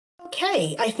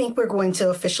Okay, I think we're going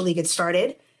to officially get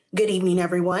started. Good evening,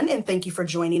 everyone, and thank you for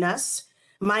joining us.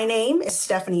 My name is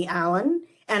Stephanie Allen,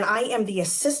 and I am the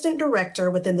Assistant Director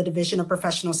within the Division of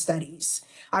Professional Studies.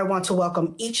 I want to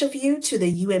welcome each of you to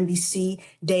the UMBC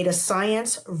Data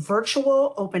Science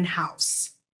Virtual Open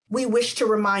House. We wish to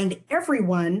remind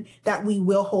everyone that we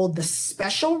will hold the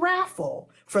special raffle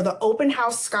for the Open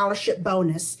House Scholarship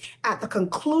Bonus at the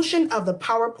conclusion of the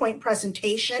PowerPoint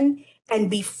presentation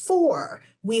and before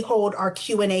we hold our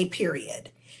Q&A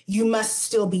period. You must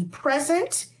still be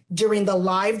present during the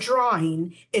live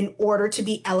drawing in order to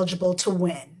be eligible to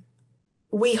win.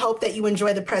 We hope that you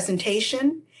enjoy the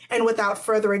presentation. And without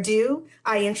further ado,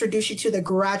 I introduce you to the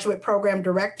Graduate Program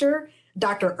Director,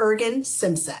 Dr. Ergen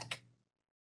Simsek.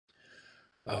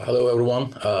 Hello,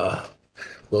 everyone.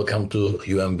 Welcome to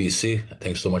UMBC.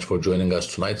 Thanks so much for joining us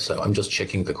tonight. So I'm just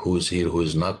checking who is here, who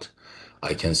is not.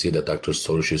 I can see that Dr.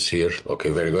 Sorush is here. Okay,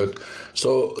 very good.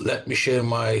 So let me share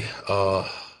my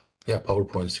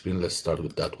PowerPoint screen. Let's start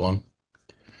with that one.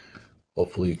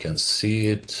 Hopefully you can see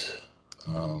it.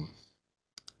 All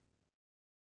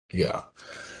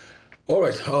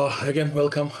right. Again,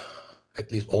 welcome,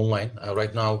 at least online.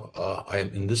 Right now, I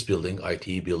am in this building,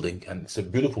 ITE building, and it's a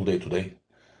beautiful day today.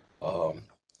 And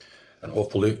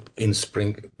hopefully in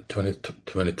spring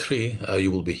 2023,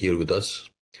 you will be here with us.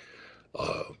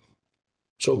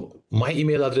 So my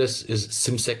email address is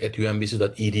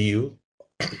simsek@umbc.edu,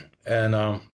 and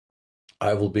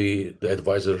I will be the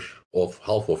advisor of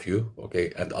half of you,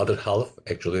 okay, and the other half,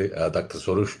 actually, Dr.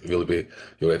 Sorush will be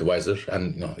your advisor,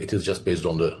 and it is just based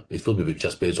on it will be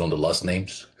just based on the last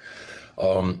names,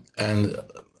 and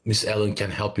Miss Ellen can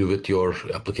help you with your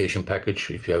application package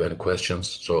if you have any questions.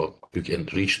 So you can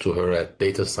reach to her at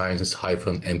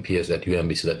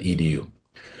datascience-mps@umbc.edu.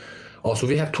 Also,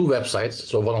 we have two websites.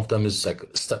 So one of them is like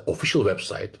official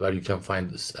website where you can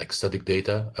find like static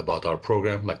data about our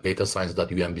program, like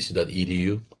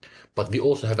datascience.umbc.edu. But we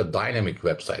also have a dynamic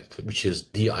website, which is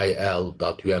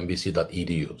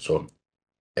dil.umbc.edu. So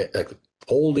like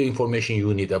all the information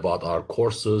you need about our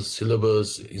courses,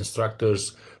 syllabus,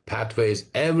 instructors, pathways,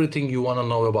 everything you want to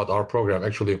know about our program,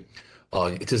 actually,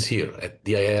 it is here at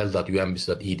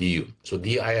dil.umbc.edu. So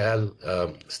DIL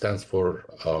stands for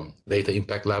Data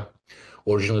Impact Lab.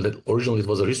 Originally, it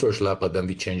was a research lab, but then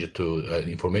we changed it to an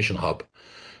information hub.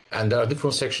 And there are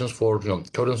different sections for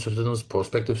current students,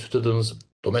 prospective students,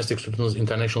 domestic students,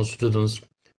 international students.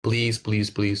 Please,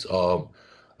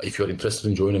 if you're interested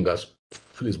in joining us,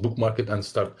 please bookmark it and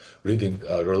start reading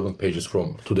relevant pages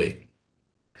from today.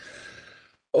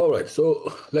 All right,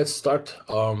 so let's start.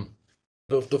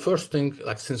 The first thing,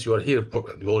 like since you are here,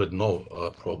 you already know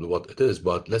probably what it is,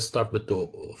 but let's start with the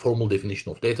formal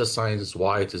definition of data science,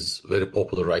 why it is very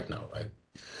popular right now, right?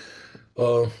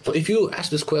 So if you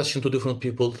ask this question to different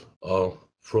people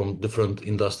from different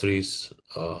industries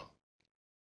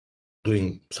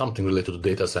doing something related to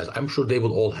data science, I'm sure they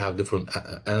will all have different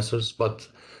answers, but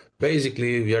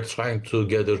basically we are trying to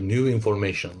gather new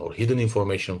information or hidden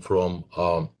information from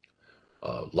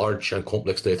large and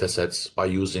complex data sets by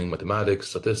using mathematics,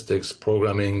 statistics,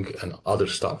 programming, and other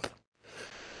stuff.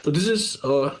 So this is,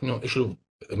 actually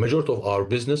a majority of our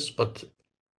business. But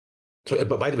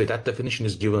by the way, that definition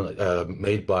is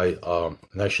made by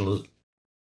National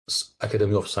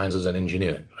Academy of Sciences and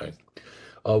Engineering, right?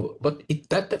 But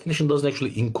that definition doesn't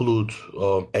actually include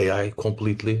AI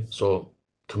completely. So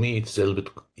to me, it's a little bit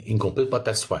incomplete, but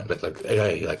that's fine. Like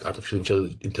AI, like artificial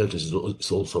intelligence,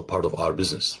 is also part of our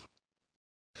business.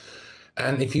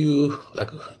 And if you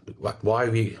like why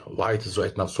it is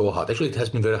right now so hot? Actually, it has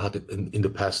been very hot in the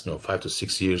past 5 to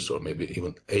 6 years, or maybe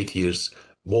even 8 years,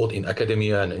 both in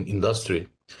academia and in industry.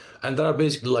 And there are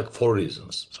basically like 4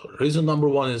 reasons. So reason number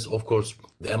one is, of course,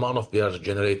 the amount of data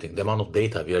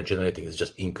we are generating is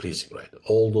just increasing, right?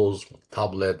 All those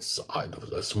tablets,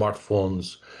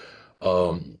 smartphones,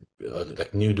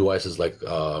 like new devices like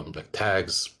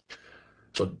tags.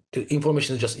 So the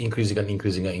information is just increasing and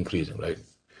increasing and increasing, right?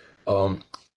 So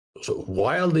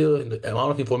while the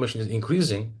amount of information is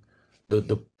increasing,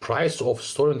 the price of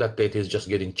storing that data is just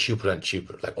getting cheaper and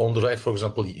cheaper. Like on the right, for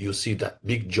example, you see that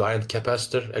big giant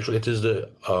capacitor. Actually, it is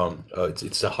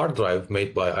it's a hard drive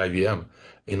made by IBM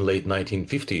in late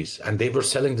 1950s, and they were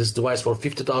selling this device for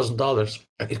 $50,000,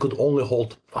 and it could only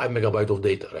hold 5 megabytes of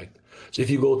data, right? So if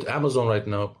you go to Amazon right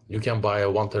now, you can buy a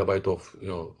 1 terabyte of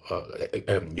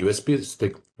a USB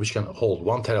stick which can hold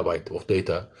 1 terabyte of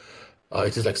data.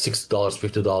 It is like $60,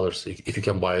 $50 if you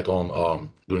can buy it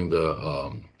on during the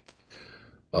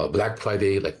Black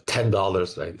Friday, like $10,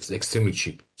 right? It's extremely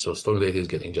cheap. So storing data is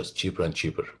getting just cheaper and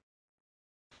cheaper.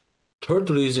 Third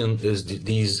reason is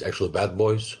these actual bad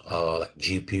boys, like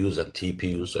GPUs and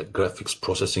TPUs, like graphics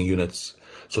processing units.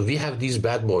 So we have these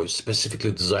bad boys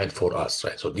specifically designed for us,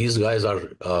 right? So these guys are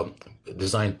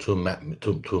designed to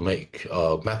make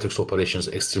matrix operations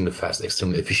extremely fast,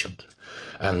 extremely efficient,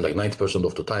 and like 90%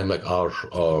 of the time, like our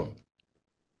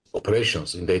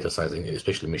operations in data science,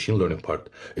 especially machine learning part,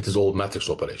 it is all matrix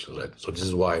operations, right? So this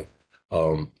is why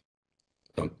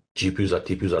GPUs or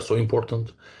TPUs are so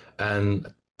important.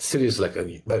 And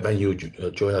seriously, like when you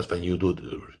join us, when you do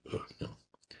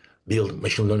build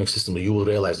machine learning system, you will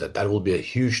realize that there will be a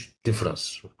huge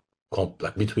difference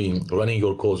like between running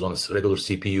your codes on a regular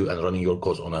CPU and running your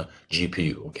codes on a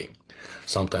GPU. Okay,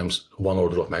 sometimes one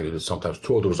order of magnitude, sometimes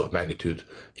two orders of magnitude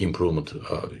improvement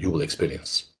you will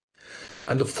experience.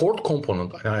 And the fourth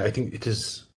component, and I think it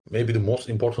is maybe the most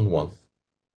important one,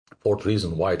 fourth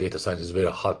reason why data science is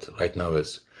very hot right now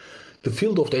is the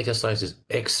field of data science is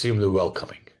extremely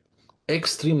welcoming.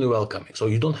 Extremely welcoming. So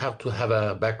you don't have to have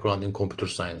a background in computer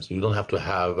science. You don't have to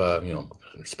have a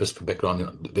specific background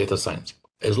in data science.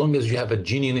 As long as you have a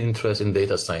genuine interest in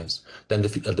data science, then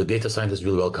the data scientists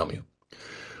will welcome you.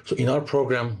 So in our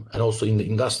program and also in the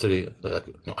industry,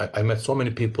 I met so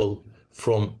many people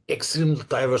from extremely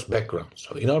diverse backgrounds.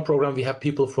 So in our program, we have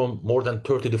people from more than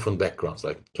 30 different backgrounds.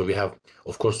 So we have,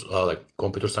 of course, like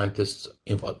computer scientists,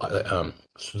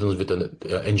 students with an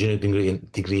engineering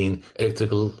degree in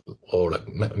electrical or like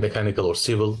mechanical or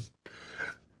civil.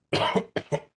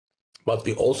 But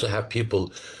we also have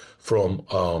people from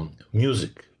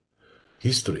music,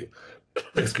 history,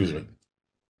 excuse me,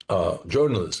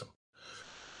 journalism.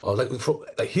 Like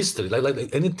history,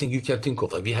 like anything you can think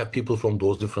of. Like we have people from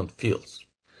those different fields.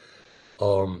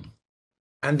 And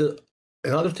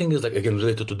another thing is like again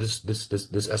related to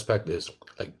this aspect is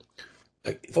like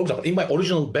for example, in my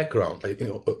original background, like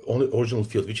only original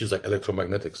field, which is like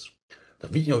electromagnetics,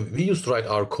 we used to write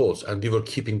our codes and we were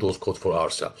keeping those codes for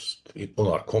ourselves on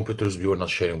our computers. We were not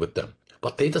sharing with them.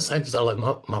 But data scientists are like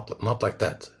not like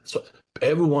that. So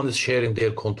everyone is sharing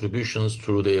their contributions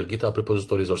through their GitHub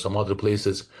repositories or some other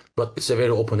places, but it's a very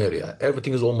open area.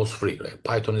 Everything is almost free, right?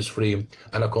 Python is free,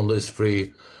 Anaconda is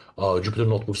free, Jupyter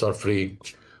notebooks are free,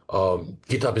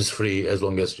 GitHub is free as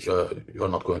long as you're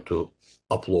not going to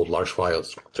upload large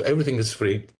files. So everything is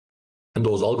free. And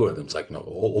those algorithms, like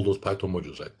all those Python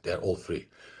modules, like they're all free.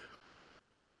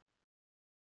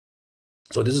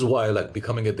 So this is why like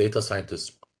becoming a data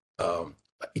scientist,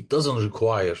 it doesn't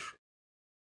require.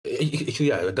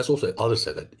 Yeah, that's also the other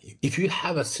side. That if you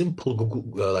have a simple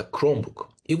Google, like Chromebook,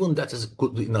 even that is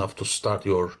good enough to start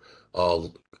your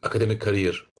academic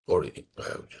career or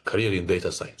career in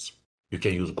data science. You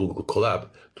can use Google Colab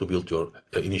to build your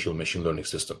initial machine learning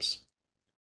systems.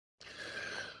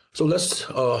 So let's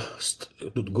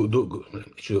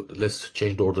let's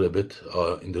change the order a bit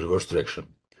in the reverse direction.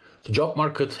 The job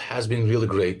market has been really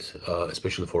great,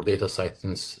 especially for data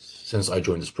science since I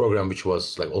joined this program, which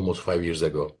was like almost 5 years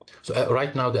ago. So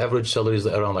right now, the average salary is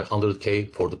around like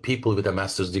 100K for the people with a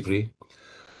master's degree.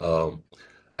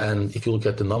 And if you look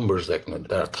at the numbers, like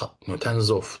there are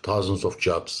tens of thousands of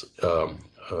jobs,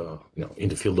 in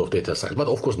the field of data science. But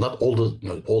of course, not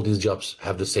all these jobs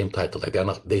have the same title. Like they're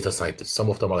not data scientists.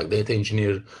 Some of them are like data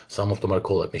engineer. Some of them are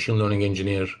called like machine learning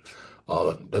engineer.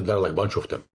 There are like a bunch of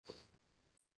them.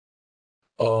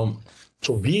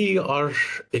 So we are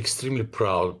extremely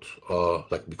proud,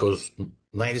 like because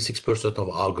 96% of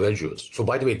our graduates. So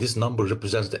by the way, this number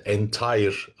represents the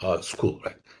entire school,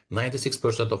 right?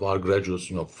 96% of our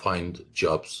graduates, find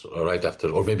jobs right after,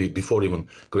 or maybe before even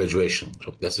graduation.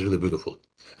 So that's really beautiful.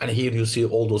 And here you see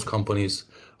all those companies.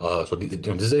 So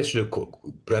this is actually a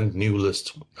brand new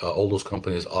list. All those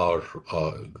companies are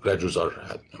graduates are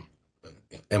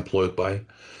employed by.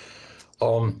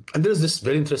 And there is this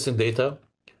very interesting data.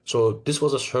 So this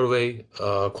was a survey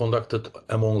conducted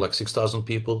among like 6,000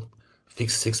 people,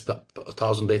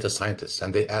 6,000 data scientists,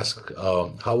 and they ask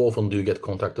how often do you get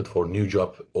contacted for new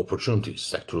job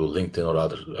opportunities, like through LinkedIn or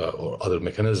other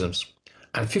mechanisms.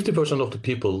 And 50% of the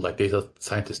people, like data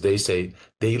scientists, they say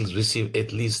they'll receive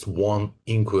at least one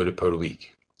inquiry per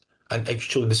week. And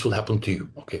actually, this will happen to you.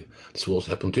 Okay, this will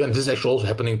also happen to you, and this is actually also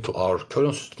happening to our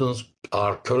current students,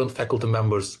 our current faculty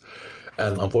members.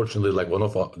 And unfortunately, like one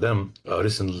of them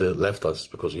recently left us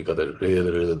because he got a really,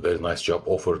 really very nice job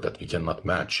offer that we cannot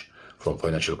match from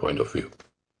financial point of view.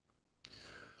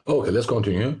 Okay, let's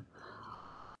continue.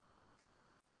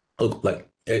 Look, like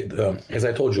as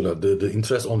I told you, the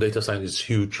interest on data science is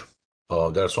huge.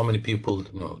 There are so many people,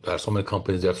 there are so many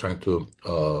companies that are trying to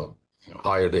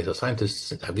hire data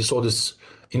scientists. We saw this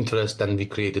interest and we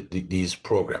created these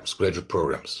programs, graduate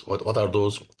programs. What are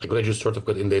those? A graduate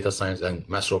certificate in data science and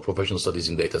Master of Professional Studies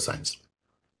in data science.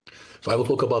 So I will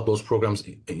talk about those programs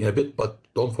in a bit, but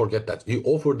don't forget that we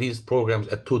offer these programs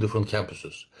at 2 different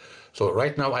campuses. So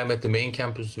right now I'm at the main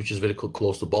campus, which is very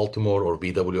close to Baltimore or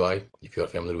BWI, if you are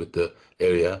familiar with the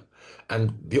area.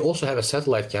 And we also have a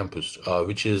satellite campus,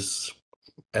 which is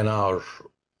an hour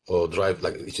drive,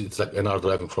 like it's like an hour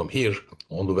driving from here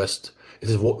on the west. It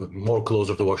is more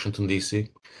closer to Washington, D.C.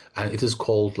 And it is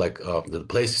called the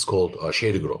place is called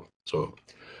Shady Grove. So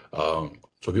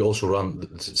we also run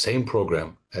the same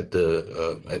program at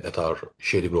our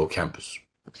Shady Grove campus.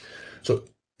 So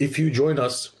if you join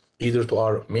us either to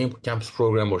our main campus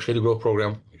program or Shady Grove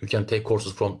program, you can take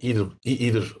courses from either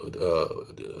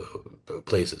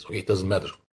places. Okay, it doesn't matter,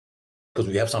 because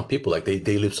we have some people like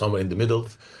they live somewhere in the middle.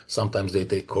 Sometimes they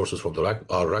take courses from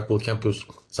our Rockville campus.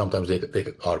 Sometimes they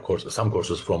take some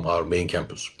courses from our main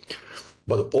campus.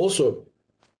 But also,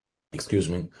 excuse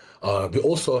me, we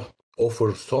also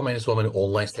offer so many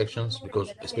online sections,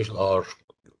 because especially our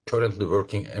currently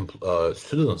working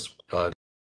students.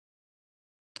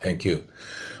 Thank you.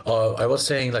 I was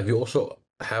saying, like, we also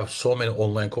have so many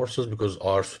online courses because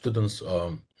our students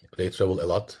they travel a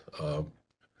lot.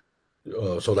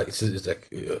 So like it's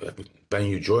like when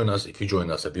you join us, if you join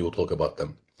us, we will talk about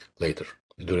them later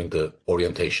during the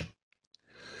orientation.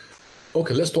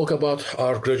 Okay, let's talk about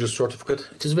our graduate certificate.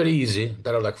 It is very easy.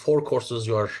 There are like 4 courses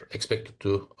you are expected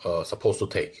to supposed to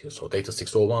take. So data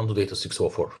 601 to data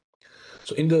 604.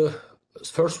 So in the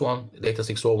first one, data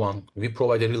 601, we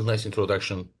provide a really nice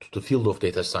introduction to the field of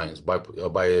data science by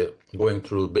going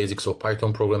through basics of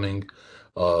Python programming,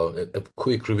 a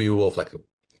quick review of like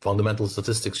fundamental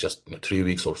statistics, just 3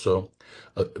 weeks or so,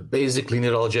 basic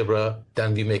linear algebra.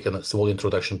 Then we make a small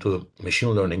introduction to machine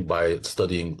learning by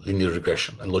studying linear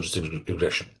regression and logistic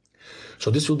regression.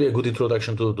 So this will be a good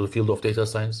introduction to the field of data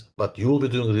science, but you will be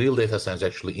doing real data science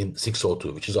actually in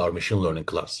 602, which is our machine learning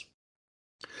class.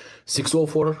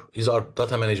 604 is our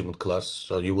data management class.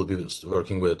 So you will be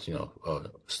working with,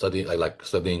 studying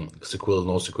SQL,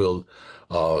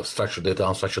 NoSQL, structured data,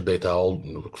 unstructured data, all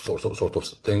sort of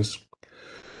things.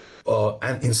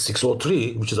 And in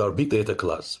 603, which is our big data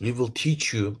class, we will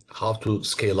teach you how to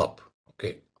scale up.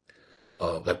 Okay.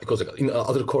 Because in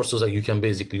other courses, you can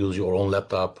basically use your own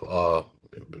laptop.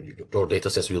 Your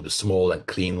data sets will be small and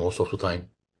clean most of the time.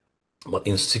 But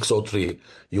in 603,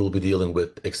 you will be dealing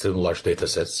with extremely large data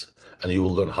sets, and you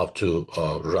will learn how to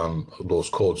run those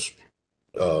codes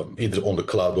either on the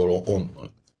cloud or on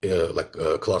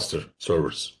cluster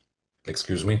servers.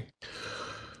 Excuse me.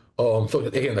 So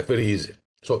again, like very easy.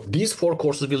 So these 4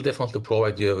 courses will definitely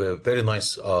provide you a very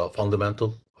nice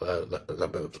fundamental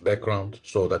background,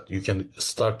 so that you can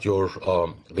start your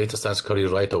data science career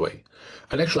right away.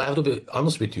 And actually, I have to be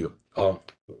honest with you.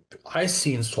 I've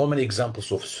seen so many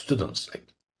examples of students,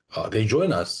 they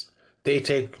join us, they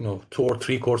take 2 or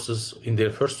 3 courses in their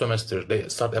first semester, they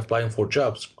start applying for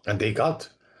jobs, and they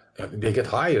get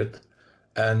hired.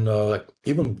 And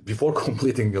even before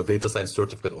completing your data science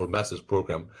certificate or master's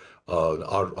program,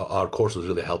 our courses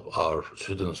really help our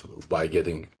students by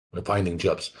finding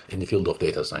jobs in the field of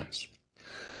data science.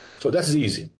 So that's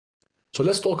easy. So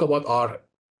let's talk about our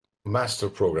master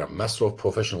program, Master of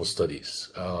Professional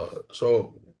Studies.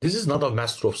 So this is not a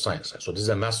Master of Science. So this is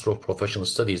a Master of Professional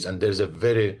Studies, and there's a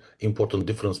very important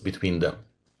difference between them.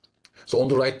 So on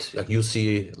the right, you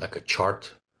see like a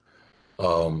chart.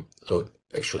 So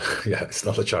actually, yeah, it's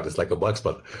not a chart, it's like a box,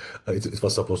 but it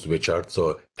was supposed to be a chart.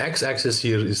 So x-axis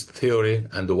here is theory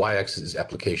and the y-axis is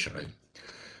application, right?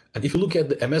 And if you look at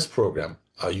the MS program,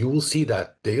 you will see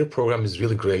that their program is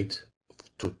really great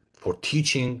for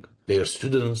teaching their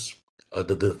students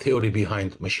the theory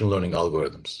behind machine learning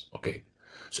algorithms. Okay,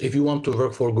 so if you want to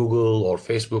work for Google or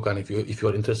Facebook, and if you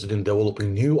are interested in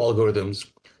developing new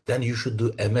algorithms, then you should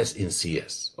do MS in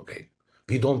CS. Okay,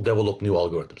 we don't develop new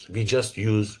algorithms. We just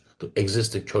use the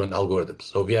existing current algorithms.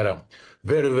 So we are a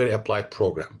very, very applied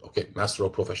program. Okay, Master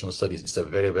of Professional Studies is a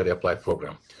very, very applied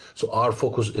program. So our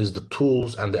focus is the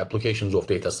tools and the applications of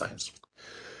data science.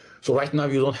 So right now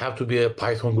you don't have to be a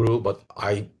Python guru, but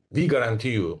we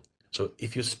guarantee you. So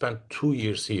if you spend 2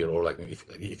 years here, or like if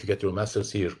you get your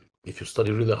master's here, if you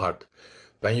study really hard,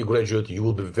 when you graduate, you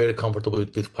will be very comfortable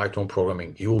with Python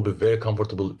programming. You will be very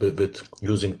comfortable with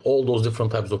using all those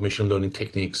different types of machine learning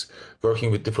techniques,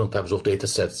 working with different types of data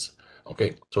sets.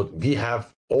 Okay, so we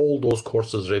have all those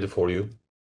courses ready for you.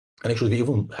 And actually, we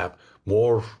even have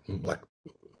more like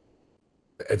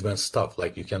advanced stuff.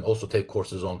 Like you can also take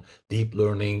courses on deep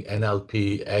learning,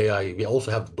 NLP, AI. We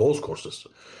also have those courses.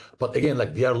 But again,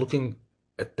 like we are looking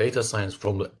at data science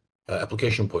from the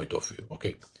application point of view.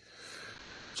 Okay.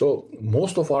 So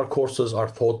most of our courses are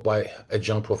taught by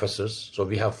adjunct professors. So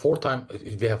we have four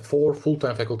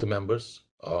full-time faculty members,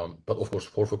 but of course,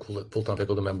 four full-time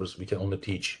faculty members, we can only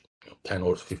teach 10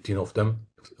 or 15 of them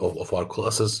of our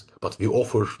classes. But we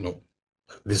offer,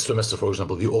 this semester, for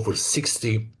example, we offer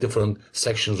 60 different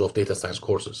sections of data science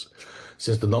courses.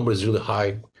 Since the number is really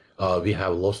high, we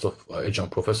have lots of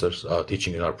adjunct professors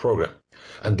teaching in our program.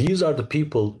 And these are the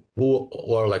people who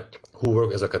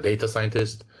work as like a data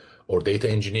scientist or data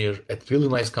engineer at really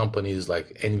nice companies like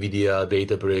NVIDIA,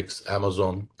 Databricks,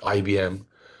 Amazon, IBM.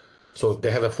 So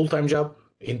they have a full-time job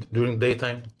during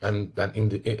daytime, and then in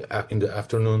the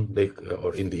afternoon,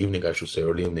 or in the evening, I should say,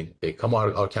 early evening, they come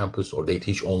our campus or they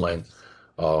teach online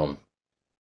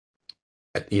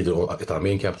at either at our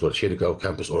main campus or Şehirköy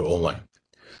campus or online.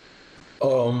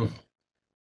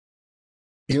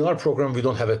 In our program, we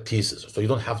don't have a thesis, so you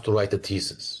don't have to write a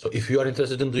thesis. So if you are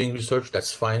interested in doing research,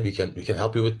 that's fine. We can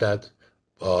help you with that.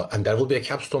 And there will be a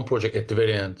capstone project at the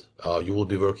very end. You will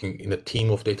be working in a team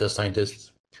of data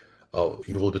scientists.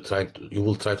 You will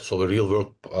try to solve a real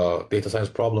world data science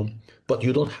problem, but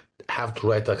you don't have to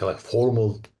write like a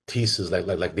formal thesis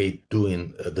like they do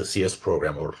in the CS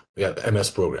program or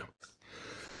MS program.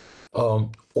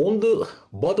 On the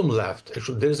bottom left,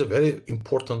 actually, there is a very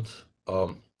important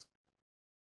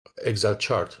Excel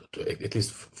chart, at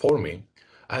least for me,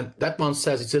 and that one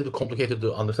says, it's a little bit complicated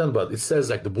to understand, but it says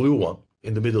like the blue one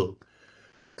in the middle.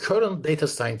 Current data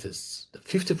scientists,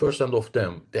 50% of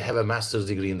them, they have a master's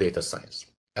degree in data science,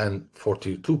 and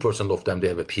 42% of them, they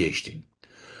have a PhD.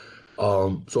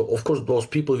 So of course, those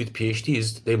people with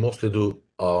PhDs, they mostly do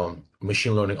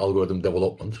machine learning algorithm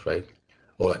development, right?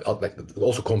 Or like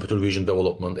also computer vision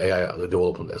development, AI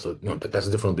development. So that's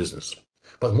a different business.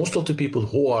 But most of the people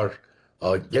who are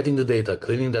getting the data,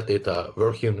 cleaning that data,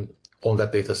 working on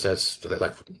that data sets,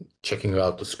 like checking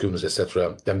out the skewness,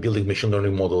 etc., then building machine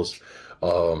learning models.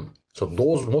 So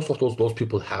most of those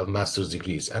people have master's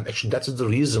degrees, and actually that's the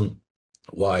reason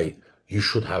why you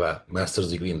should have a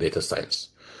master's degree in data science.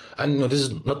 And this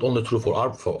is not only true for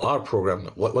our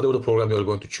program. Whatever the program you're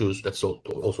going to choose, that's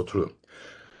also true.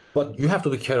 But you have to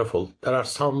be careful. There are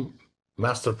some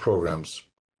master programs.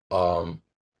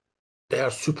 They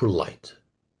are super light.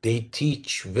 They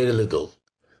teach very little.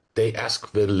 They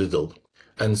ask very little.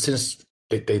 And since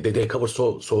they cover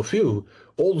so few,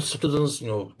 all the students,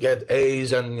 get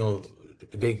A's and,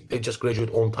 they just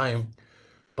graduate on time.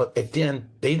 But at the end,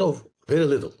 they know very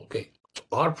little, okay?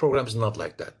 Our program is not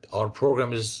like that. Our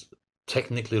program is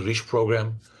technically rich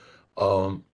program.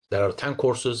 There are 10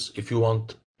 courses. If you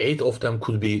want, 8 of them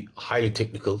could be highly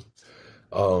technical.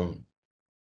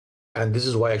 And this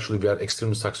is why actually we are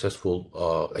extremely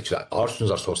successful. Actually, our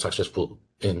students are so successful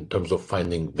in terms of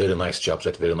finding very nice jobs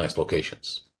at very nice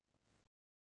locations.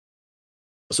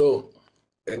 So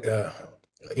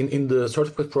in the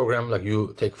certificate program, like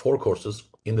you take 4 courses.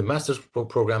 In the master's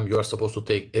program, you are supposed to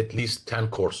take at least 10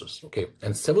 courses, okay?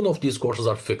 And 7 of these courses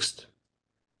are fixed.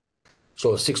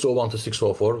 So 601 to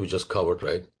 604, we just covered,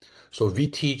 right? So we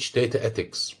teach data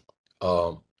ethics.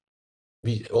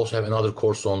 We also have another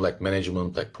course on like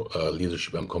management, like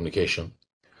leadership and communication.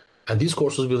 And these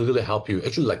courses will really help you.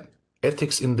 Actually, like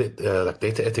ethics in the like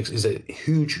data ethics is a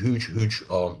huge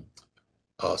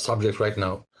subject right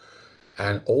now.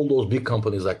 And all those big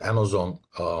companies like Amazon,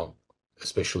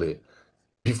 especially,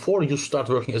 before you start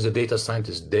working as a data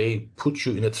scientist, they put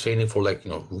you in a training for like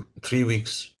 3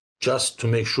 weeks just to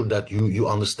make sure that you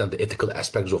understand the ethical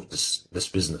aspects of this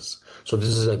business. So this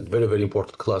is a very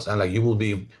important class, and like you will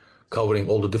be covering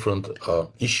all the different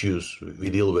issues we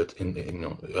deal with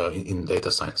in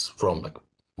data science, from like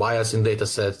bias in data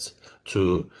sets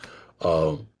to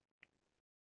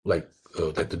like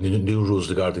the new rules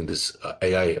regarding this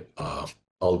AI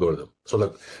algorithm. So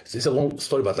like it's a long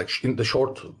story, but like in the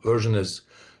short version is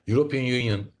European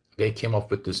Union, they came up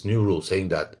with this new rule saying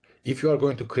that if you are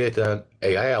going to create an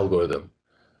AI algorithm,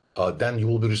 then you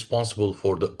will be responsible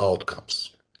for the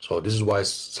outcomes. So this is why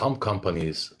some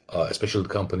companies, especially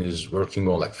companies working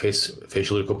on like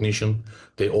facial recognition,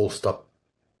 they all stop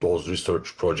those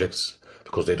research projects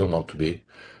because they don't want to be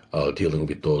dealing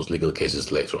with those legal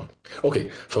cases later on. Okay,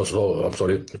 so I'm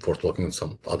sorry for talking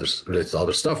some others related to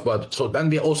other stuff, but so then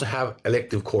we also have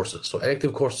elective courses. So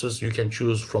elective courses you can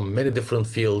choose from many different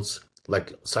fields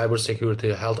like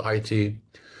cybersecurity, health IT,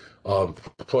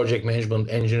 project management,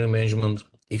 engineering management.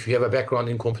 If you have a background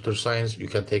in computer science, you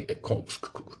can take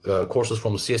courses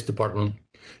from the CS department.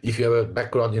 If you have a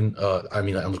background in,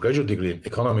 an undergraduate degree in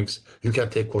economics, you can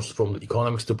take courses from the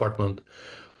economics department.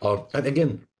 And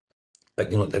again, like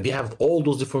we have all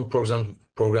those different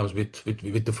programs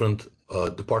with different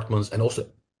departments and also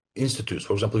institutes.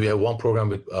 For example, we have one program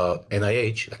with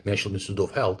NIH, like National Institute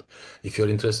of Health. If you're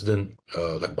interested in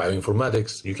like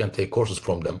bioinformatics, you can take courses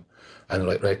from them. And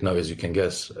right now, as you can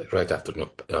guess, right after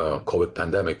COVID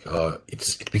pandemic,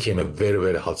 it became a very,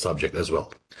 very hot subject as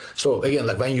well. So again,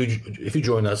 like if you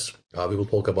join us, we will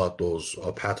talk about those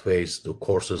pathways, the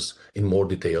courses in more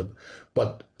detail.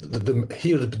 But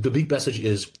here, the big message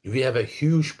is we have a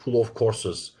huge pool of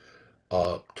courses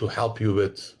to help you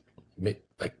with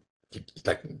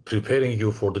like preparing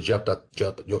you for the job that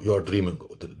you're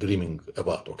dreaming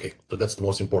about. Okay, so that's the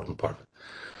most important part.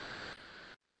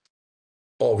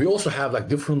 Oh, we also have like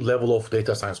different level of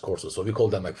data science courses. So we call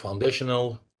them like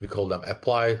foundational, we call them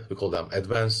applied, we call them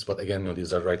advanced. But again,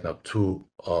 these are right now too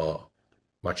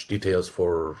much details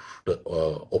for the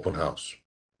open house.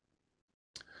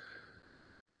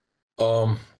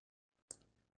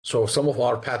 So some of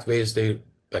our pathways,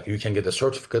 like you can get a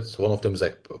certificate. One of them is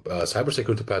like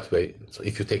cybersecurity pathway. So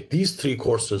if you take these 3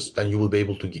 courses, then you will be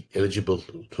able to get eligible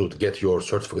to get your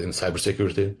certificate in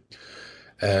cybersecurity.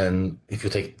 And if you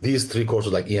take these 3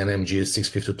 courses like ENMG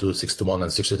 652, 61,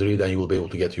 and 63, then you will be able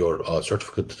to get your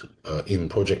certificate in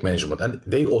project management. And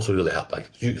they also really help. Like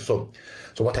so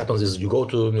what happens is you go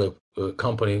to a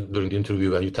company during the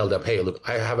interview and you tell them, hey, look,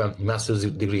 I have a master's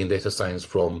degree in data science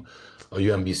from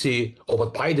UMBC. Oh,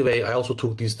 but by the way, I also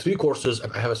took these 3 courses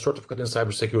and I have a certificate in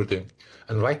cybersecurity.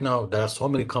 And right now there are so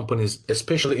many companies,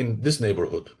 especially in this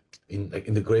neighborhood, in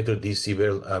the greater DC,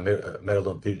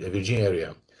 Maryland, Virginia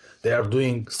area. They are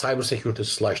doing cybersecurity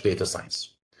 / data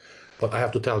science. But I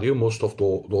have to tell you, most of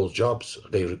those jobs,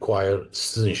 they require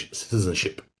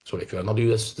citizenship. So if you're not a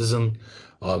US citizen,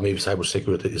 maybe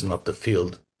cybersecurity is not the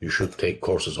field you should take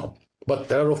courses on. But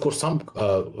there are, of course, some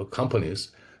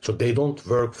companies, so they don't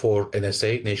work for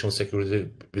NSA, National Security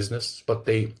Business, but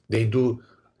they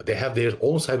have their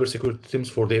own cybersecurity teams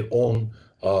for their own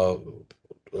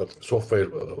software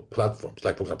platforms.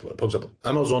 Like for example,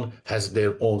 Amazon has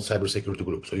their own cybersecurity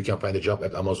group, so you can find a job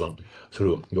at Amazon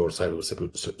through your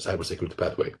cybersecurity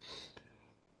pathway.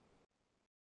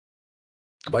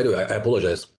 By the way, I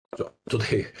apologize. So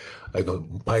today,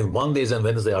 my Mondays and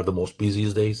Wednesdays are the most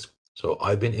busiest days. So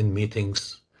I've been in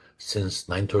meetings since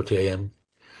 9:30 a.m.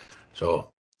 So,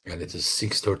 and it is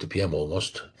 6:30 p.m.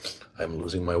 almost. I'm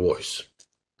losing my voice.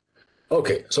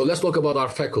 Okay, so let's talk about our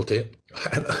faculty.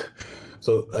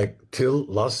 So like till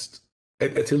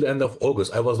the end of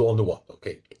August, I was the only one.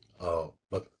 Okay,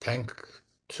 but thanks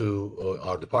to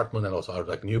our department and also our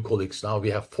like new colleagues, now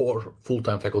we have 4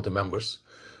 full-time faculty members.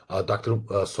 Dr.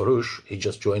 Soroush, he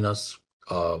just joined us.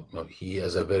 He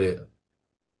has a very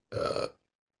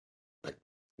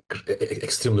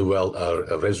extremely well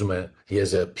resume. He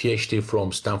has a PhD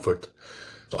from Stanford.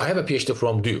 So I have a PhD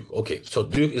from Duke. Okay, so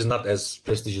Duke is not as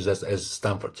prestigious as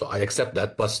Stanford. So I accept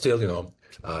that, but still,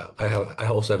 I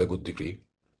also have a good degree.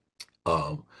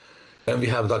 And we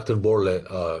have Dr. Borle.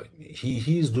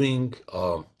 He's doing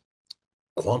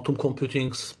quantum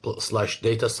computing /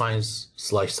 data science /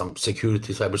 some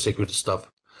cybersecurity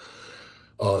stuff.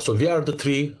 So we are the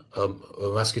 3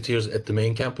 musketeers at the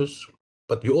main campus.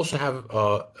 But you also have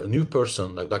a new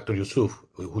person like Dr. Yusuf,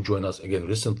 who joined us again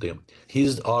recently.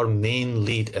 He's our main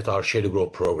lead at our Shady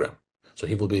Grove program. So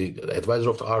he will be the advisor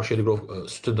of our Shady Grove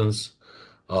students,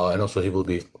 and also he will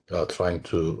be trying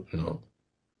to,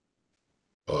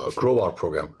 grow our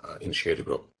program in Shady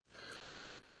Grove.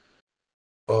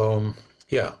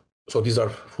 Yeah, so these are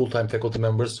full-time faculty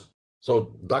members.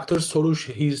 So Dr.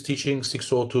 Soroush, he's teaching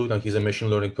 602, like he's a machine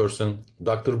learning person.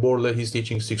 Dr. Borle, he's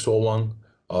teaching 601.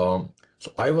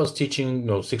 So I was teaching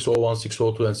 601,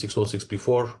 602, and 606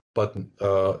 before, but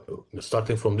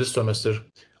starting from this semester,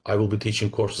 I will be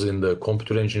teaching courses in the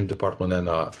computer engineering department and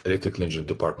electrical engineering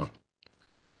department.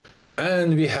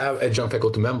 And we have adjunct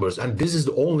faculty members, and this is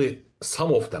only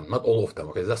some of them, not all of them,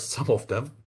 okay, that's some of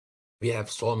them. We have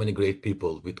so many great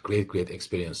people with great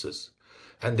experiences,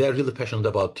 and they're really passionate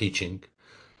about teaching.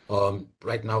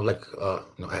 Right now,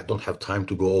 I don't have time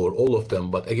to go over all of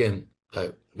them, but again,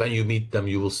 when you meet them,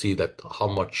 you will see that how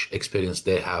much experience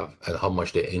they have and how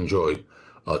much they enjoy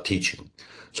teaching.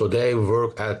 So they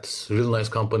work at really nice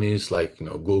companies like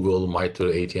Google, Mitre,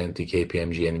 AT&T,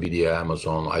 KPMG, NVIDIA,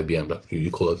 Amazon, IBM, like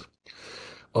you call it.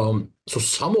 So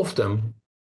some of them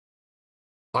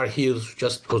are here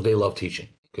just because they love teaching,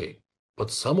 okay? But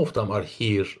some of them are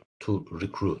here to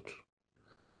recruit.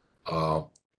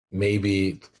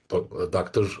 Maybe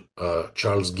Dr.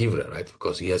 Charles Givre, right?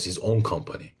 Because he has his own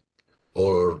company.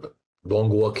 Or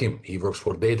Dongwoo Kim, he works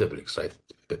for Databricks, right?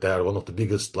 They are one of the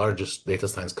biggest, largest data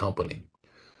science company.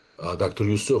 Dr.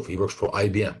 Yusuf, he works for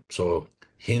IBM. So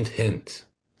hint, hint.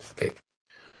 Okay.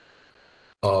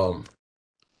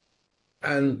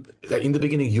 And like, in the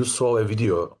beginning, you saw a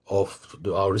video of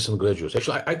our recent graduates.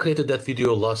 Actually, I created that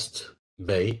video last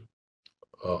May.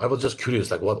 I was just curious,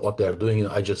 like what they're doing.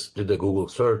 I just did a Google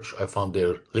search. I found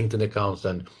their LinkedIn accounts,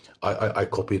 and I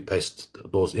copied paste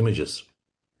those images.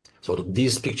 So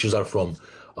these pictures are from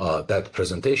that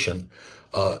presentation.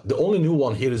 The only new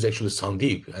one here is actually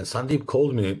Sandeep, and Sandeep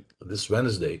called me this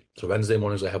Wednesday. So Wednesday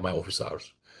mornings I have my office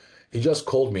hours. He just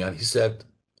called me and he said,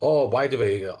 "Oh, by the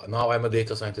way, now I'm a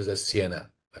data scientist at CNN."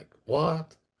 Like,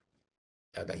 what?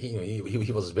 And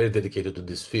he was very dedicated to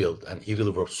this field, and he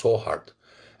really worked so hard.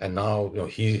 And now,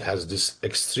 he has this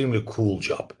extremely cool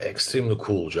job,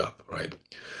 right?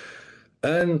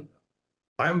 And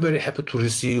I'm very happy to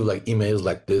receive like emails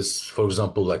like this. For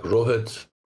example, like Rohit,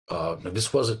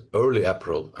 this was early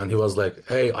April, and he was like,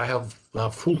 "Hey, I have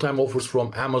full-time offers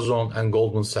from Amazon and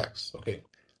Goldman Sachs." Okay.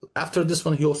 After this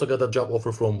one, he also got a job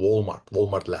offer from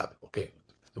Walmart Lab. Okay.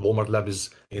 The Walmart Lab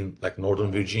is in like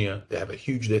Northern Virginia. They have a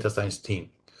huge data science team.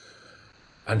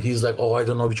 And he's like, "Oh, I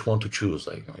don't know which one to choose."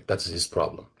 Like that's his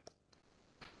problem.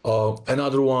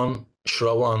 Another one,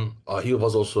 Shravan, he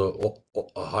was also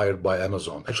hired by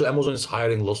Amazon. Actually, Amazon is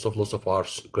hiring lots of our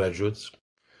graduates.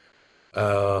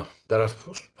 There are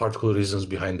particular reasons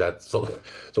behind that. So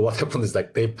what happened is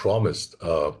like they promised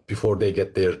before they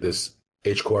get this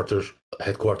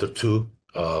headquarter two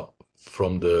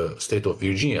from the state of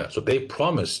Virginia. So they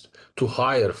promised to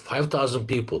hire 5,000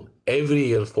 people every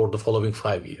year for the following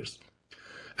 5 years.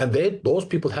 And those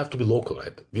people have to be local,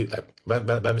 right?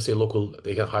 When we say local,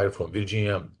 they get hired from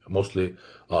Virginia, mostly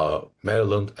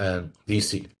Maryland and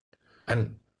DC.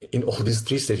 And in all these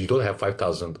three states, you don't have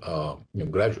 5,000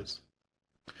 graduates.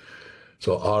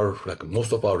 So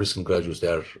most of our recent graduates, they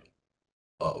are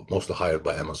mostly hired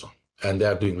by Amazon, and they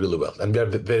are doing really well, and we are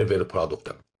very, very proud of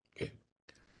them. Okay.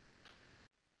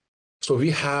 So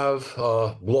we have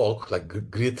a blog like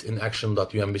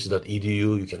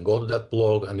gritinaction.umbc.edu. You can go to that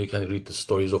blog and you can read the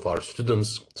stories of our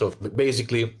students. So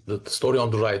basically, the story on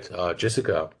the right,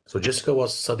 Jessica. So Jessica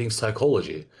was studying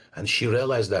psychology, and she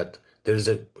realized that there is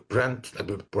a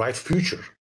bright future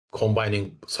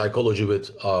combining psychology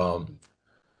with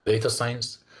data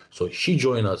science. So she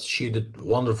joined us. She did a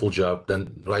wonderful job.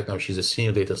 Then right now she's a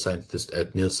senior data scientist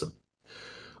at Nielsen.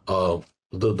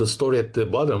 The story at the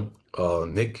bottom,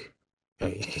 Nick,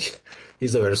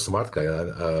 he's a very smart guy.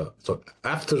 So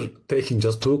after taking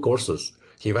just 2 courses,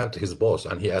 he went to his boss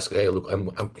and he asked, "Hey, look,"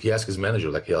 he asked his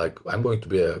manager, "I'm going to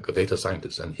be a data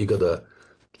scientist," and he got a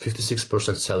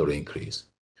 56% salary increase.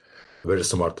 Very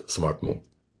smart move.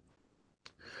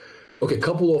 Okay,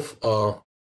 couple of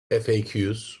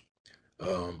FAQs.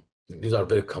 These are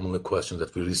very commonly questions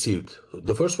that we received.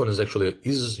 The first one is actually,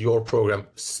 is your program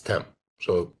STEM?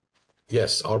 So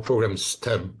yes, our program is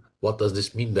STEM. What does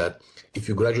this mean? That if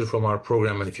you graduate from our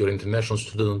program and if you're an international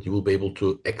student, you will be able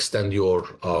to extend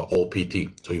your OPT.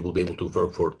 So you will be able to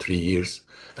work for 3 years.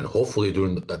 And hopefully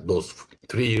during those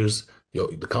 3 years,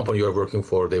 the company you're working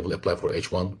for, they will apply for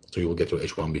H1. So you will get your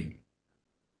H1B.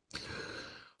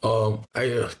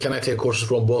 Can I take courses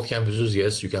from both campuses?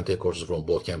 Yes, you can take courses from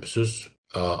both campuses.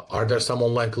 Are there some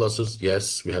online classes?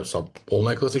 Yes, we have some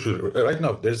online classes. Right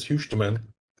now, there's huge demand,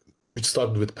 which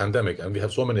started with pandemic, and we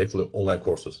have so many actually online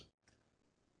courses.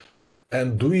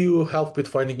 And do you help with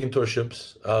finding internships?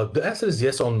 The answer is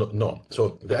yes or no.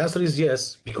 So the answer is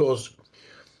yes, because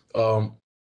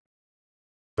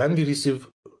when we receive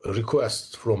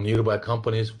requests from nearby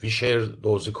companies, we share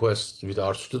those requests with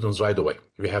our students right away.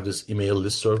 We have this email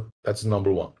listserv. That's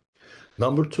number one.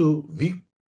 Number two, we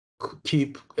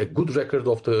keep a good record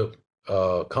of the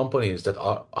companies that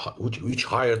which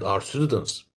hired our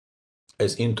students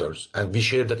as interns, and we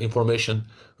share that information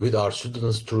with our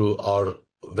students through our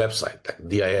website, like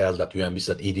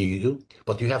dil.umbc.edu.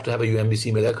 But you have to have a UMBC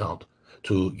email account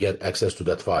to get access to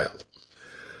that file.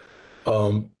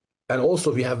 And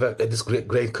also we have this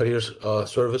great career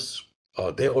service.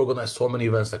 They organize so many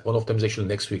events. Like one of them is actually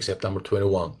next week, September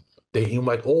 21. They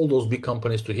invite all those big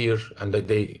companies to here, and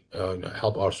they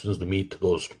help our students to meet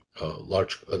those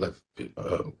large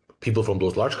people from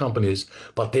those large companies.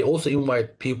 But they also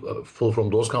invite people from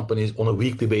those companies on a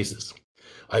weekly basis.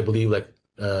 I believe like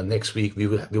next week we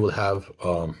will have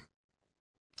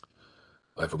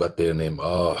I forgot their name.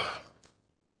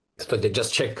 So they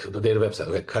just check their website,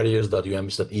 like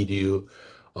careers.umbc.edu.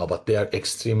 But they are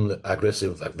extremely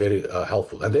aggressive, like very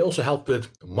helpful. And they also help with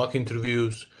mock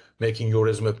interviews, making your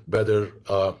resume better,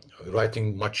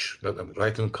 writing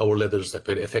cover letters like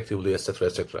very effectively, etc.,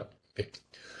 etc. Okay.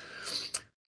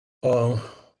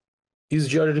 Is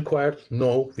GRE required?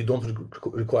 No, we don't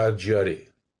require GRE.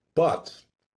 But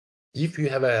if you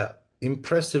have an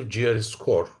impressive GRE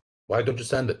score, why don't you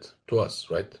send it to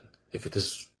us, right? If it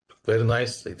is very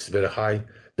nice, it's very high,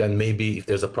 then maybe if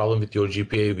there's a problem with your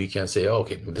GPA, we can say, oh,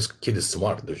 okay, this kid is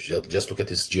smart. Just look at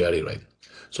his GRE, right?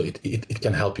 So it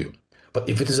can help you. But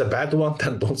if it is a bad one,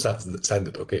 then don't send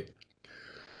it, okay?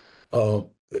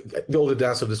 We already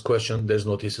answered this question. There's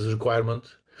no thesis requirement.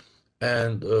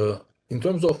 And in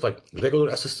terms of like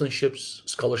regular assistantships,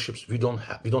 scholarships, we don't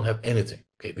have anything.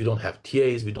 Okay, we don't have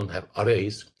TAs, we don't have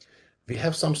RAs. We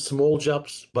have some small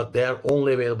jobs, but they are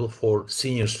only available for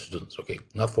senior students. Okay,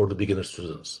 not for the beginner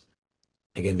students.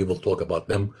 Again, we will talk about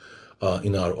them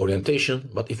in our orientation.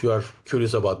 But if you are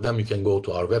curious about them, you can go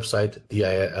to our website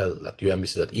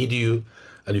dil.umbc.edu,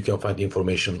 and you can find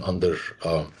information under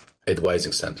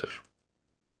Advising Center.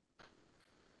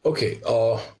 Okay.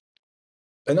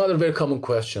 Another very common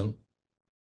question,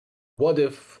 what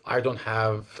if I don't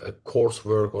have a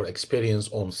coursework or experience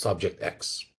on subject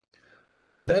X?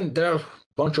 Then there are a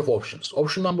bunch of options.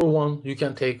 Option number one, you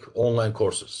can take online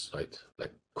courses, right?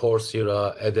 Like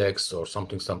Coursera, edX, or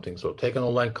something. So take an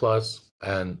online class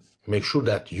and make sure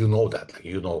that you know that. Like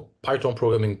you know Python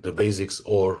programming, the basics,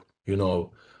 or you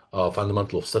know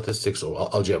fundamental of statistics or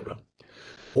algebra.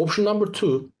 Option number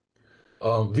two,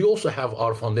 we also have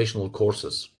our foundational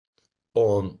courses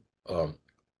on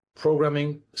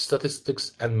programming,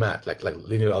 statistics, and math, like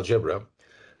linear algebra.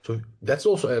 So that's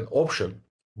also an option.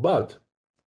 But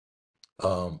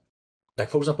like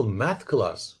for example, math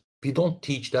class, we don't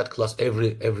teach that class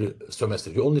every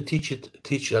semester. We only teach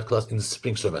that class in the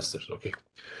spring semester. Okay.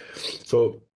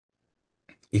 So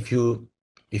if you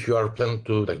are planning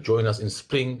to like join us in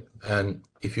spring, and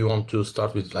if you want to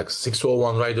start with like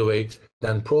 601 right away,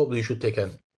 then probably you should take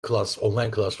a class,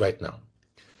 online class right now.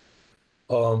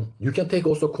 You can take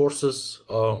also courses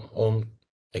on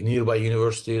like nearby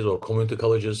universities or community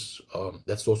colleges.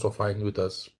 That's also fine with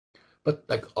us. But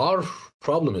like our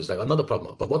problem is like another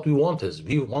problem. But what we want is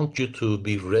we want you to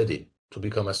be ready to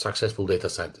become a successful data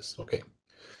scientist. Okay,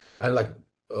 and like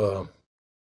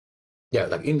yeah,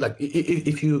 like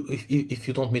if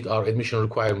you don't meet our admission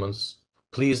requirements,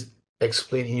 please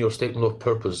explain in your statement of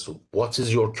purpose what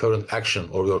is your current action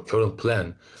or your current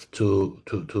plan to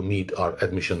meet our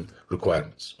admission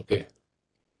requirements. Okay.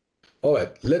 All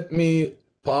right. Let me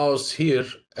pause here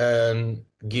and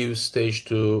give stage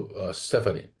to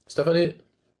Stephanie. Stephanie.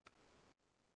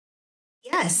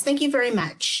 Yes, thank you very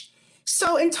much.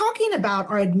 So in talking about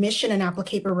our admission and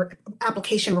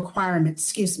application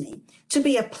requirements, to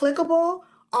be applicable,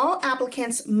 all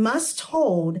applicants must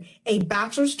hold a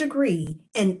bachelor's degree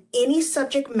in any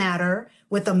subject matter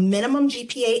with a minimum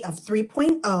GPA of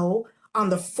 3.0 on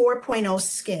the 4.0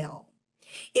 scale.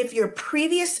 If your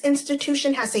previous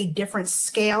institution has a different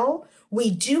scale, we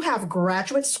do have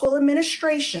graduate school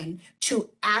administration to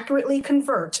accurately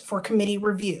convert for committee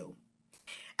review.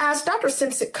 As Dr.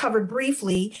 Simpson covered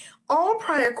briefly, all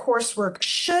prior coursework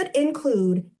should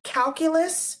include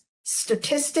calculus,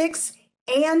 statistics,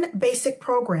 and basic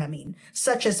programming,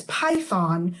 such as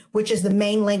Python, which is the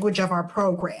main language of our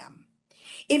program.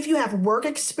 If you have work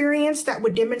experience that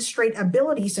would demonstrate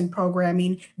abilities in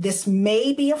programming, this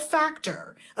may be a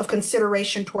factor of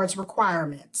consideration towards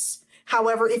requirements.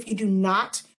 However, if you do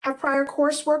not have prior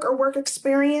coursework or work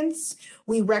experience,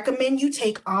 we recommend you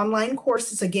take online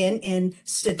courses again in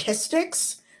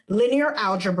statistics, linear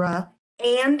algebra,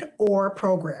 and/or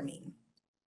programming.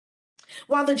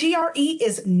 While the GRE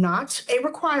is not a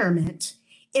requirement,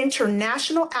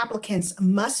 international applicants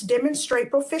must demonstrate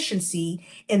proficiency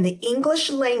in the English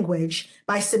language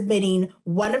by submitting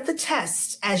one of the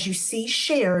tests as you see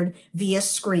shared via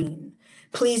screen.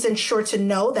 Please ensure to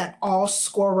know that all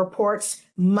score reports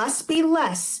must be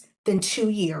less than 2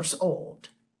 years old.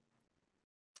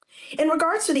 In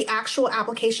regards to the actual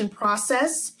application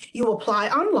process, you apply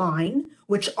online,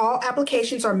 which all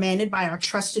applications are managed by our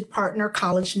trusted partner,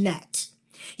 CollegeNet.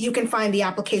 You can find the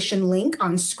application link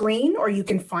on screen, or you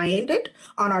can find it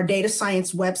on our data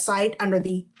science website under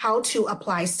the How to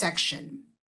Apply section.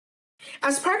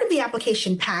 As part of the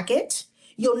application packet,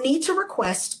 you'll need to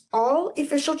request all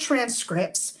official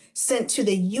transcripts sent to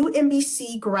the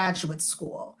UMBC Graduate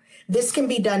School. This can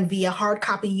be done via hard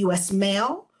copy US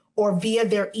mail or via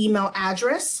their email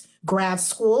address,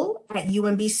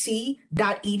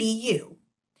 gradschool@umbc.edu.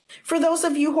 For those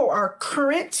of you who are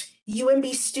current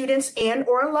UMB students and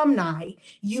or alumni,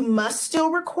 you must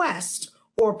still request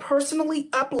or personally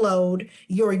upload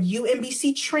your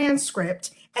UMBC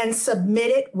transcript and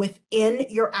submit it within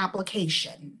your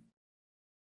application.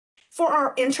 For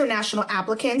our international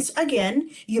applicants, again,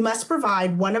 you must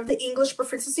provide one of the English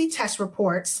proficiency test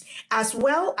reports, as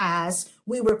well as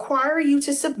we require you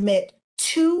to submit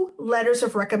 2 letters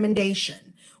of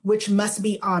recommendation, which must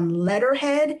be on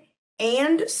letterhead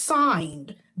and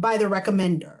signed by the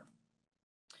recommender.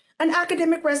 An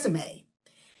academic resume.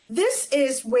 This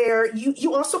is where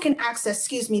you also can access,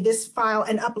 this file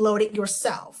and upload it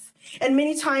yourself. And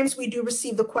many times we do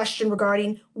receive the question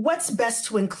regarding what's best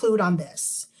to include on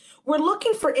this. We're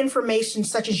looking for information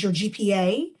such as your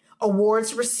GPA,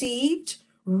 awards received,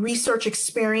 research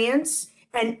experience,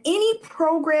 and any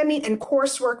programming and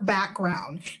coursework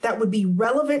background that would be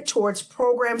relevant towards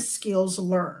program skills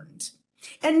learned.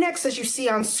 And next, as you see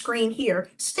on screen here,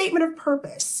 statement of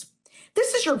purpose.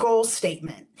 This is your goal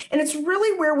statement, and it's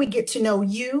really where we get to know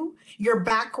you, your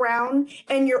background,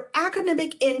 and your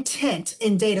academic intent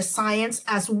in data science,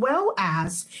 as well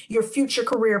as your future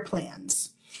career plans.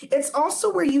 It's also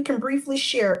where you can briefly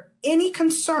share any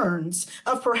concerns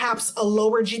of perhaps a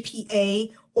lower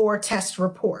GPA or test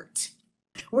report.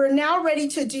 We're now ready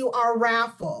to do our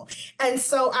raffle. And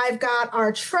so I've got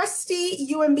our trusty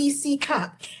UMBC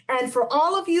cup. And for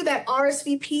all of you that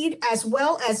RSVP'd, as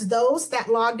well as those that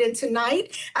logged in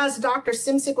tonight, as Dr.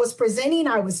 Simsek was presenting,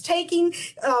 I was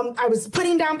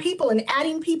putting down people and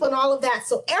adding people and all of that.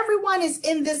 So everyone is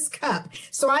in this cup.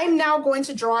 So I'm now going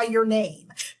to draw your name.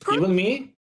 Even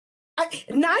me?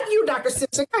 Not you, Dr.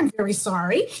 Simsek. I'm very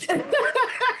sorry.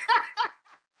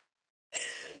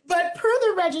 But per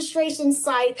the registration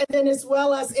site, and then as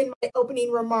well as in my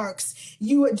opening remarks,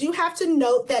 you do have to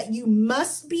note that you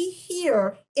must be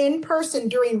here in person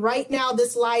during right now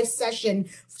this live session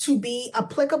to be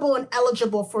applicable and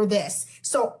eligible for this.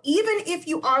 So even if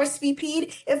you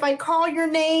RSVP'd, if I call your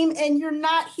name and you're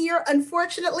not here,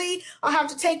 unfortunately, I'll have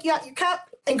to take you out your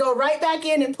cup and go right back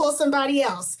in and pull somebody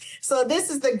else. So this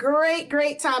is the great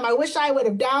time. I wish I would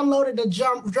have downloaded a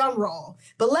drum roll,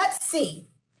 but let's see.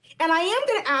 And I am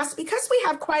going to ask, because we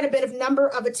have quite a bit of number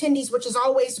of attendees, which is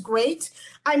always great,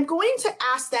 I'm going to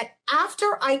ask that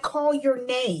after I call your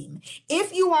name,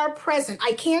 if you are present,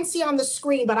 I can see on the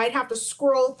screen, but I'd have to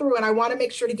scroll through and I want to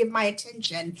make sure to give my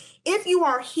attention. If you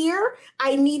are here,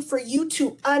 I need for you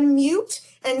to unmute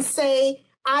and say,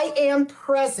 I am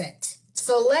present.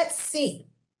 So let's see.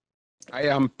 I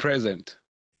am present.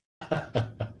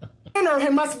 He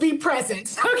must be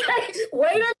present. Okay,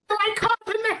 wait until I call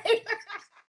the name.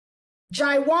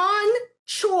 Jaiwan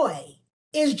Choi.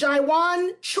 Is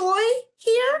Jaiwan Choi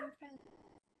here?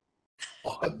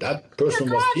 Oh, that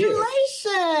person was here.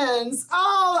 Congratulations.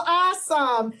 Oh,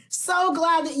 awesome. So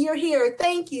glad that you're here.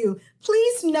 Thank you.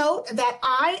 Please note that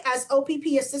I, as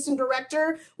OPP Assistant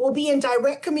Director, will be in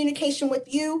direct communication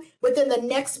with you within the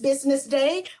next business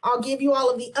day. I'll give you all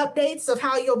of the updates of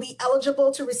how you'll be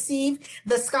eligible to receive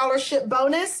the scholarship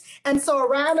bonus. And so a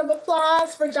round of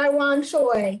applause for Jaiwan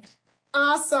Choi.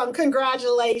 Awesome.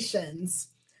 Congratulations.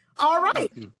 All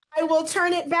right. I will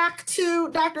turn it back to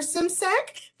Dr.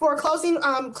 Simsek for closing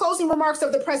remarks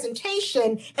of the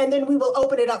presentation, and then we will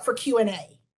open it up for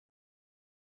Q&A.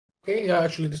 Okay, yeah,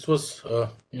 actually, this was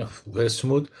very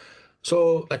smooth.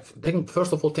 So,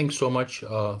 first of all, thanks so much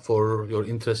for your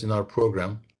interest in our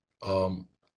program.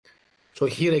 So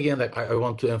here again, I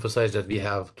want to emphasize that we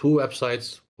have two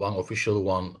websites, one official,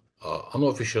 one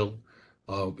unofficial.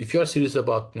 If you are serious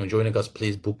about joining us,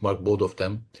 please bookmark both of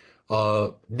them.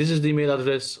 This is the email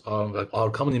address, our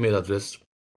common email address.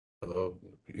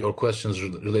 Your questions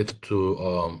related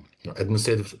to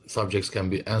administrative subjects can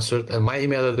be answered. And my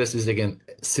email address is again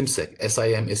simsek,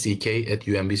 SIMSEK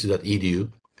 @umbc.edu.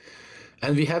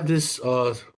 And we have this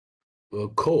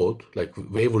code, like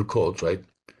waiver code, right?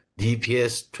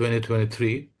 DPS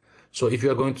 2023. So if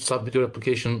you are going to submit your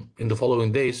application in the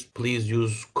following days, please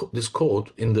use this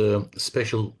code in the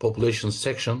special population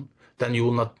section. Then you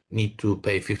will not need to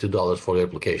pay $50 for your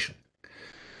application.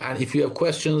 And if you have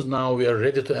questions, now we are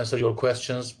ready to answer your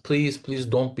questions. Please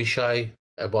don't be shy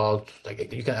about,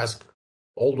 you can ask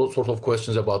all those sorts of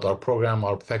questions about our program,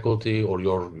 our faculty, or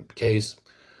your case.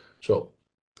 So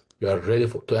we are ready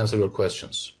to answer your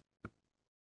questions.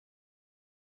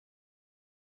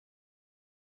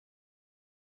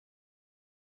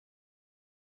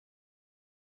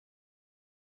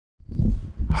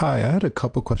 Hi, I had a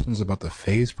couple questions about the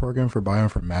phase program for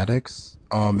bioinformatics.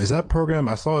 Is that program,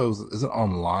 I saw is it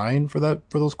online for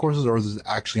those courses, or is it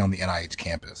actually on the NIH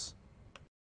campus?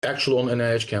 Actually on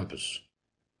NIH campus.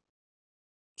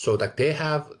 So that they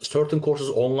have certain courses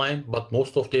online, but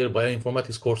most of their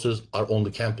bioinformatics courses are on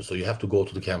the campus. So you have to go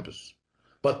to the campus.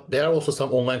 But there are also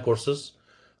some online courses.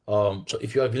 So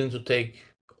if you are willing to take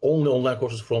only online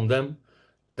courses from them,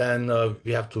 then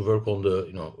we have to work on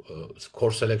the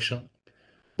course selection.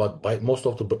 But most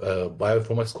of the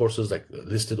bioinformatics courses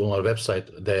listed on our website,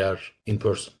 they are in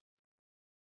person.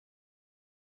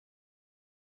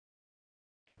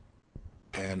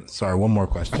 And sorry, one more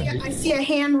question. I see a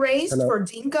hand raised for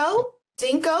Dinko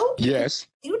Dinko, you can Yes,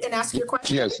 unmute and ask your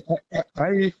question. yes.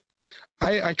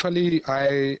 I actually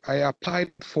I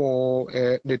applied for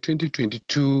the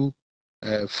 2022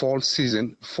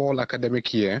 fall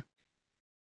academic year,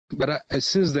 but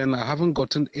since then I haven't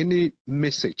gotten any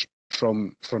message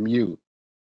from you.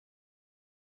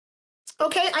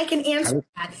 Okay, I can answer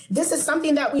that. This is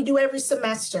something that we do every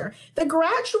semester. The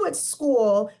graduate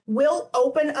school will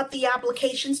open up the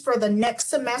applications for the next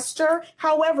semester.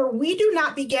 However, we do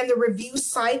not begin the review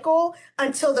cycle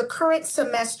until the current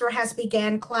semester has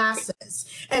began classes.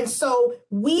 And so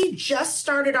we just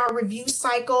started our review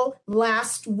cycle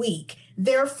last week.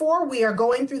 Therefore, we are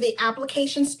going through the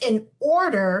applications in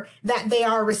order that they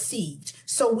are received.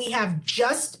 So we have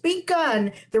just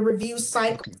begun the review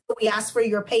cycle. We ask for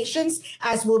your patience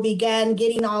as we'll begin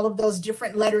getting all of those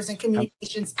different letters and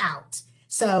communications out.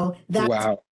 So that's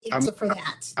Wow. the answer for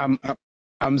that.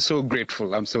 I'm so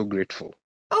grateful. I'm so grateful.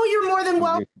 Oh, you're more than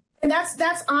welcome. And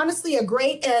that's honestly a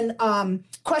great and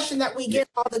question that we get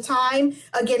all the time.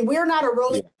 Again, we're not a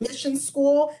rolling admission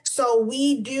school, so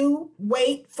we do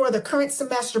wait for the current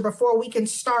semester before we can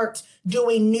start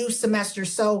doing new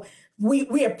semesters. So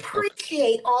we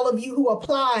appreciate all of you who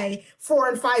apply 4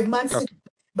 and 5 months ago,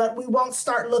 but we won't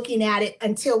start looking at it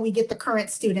until we get the current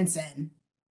students in.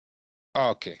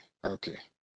 Okay.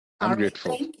 I'm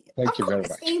grateful. Thank you very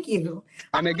much. Thank you.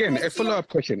 And again, a follow-up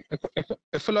question.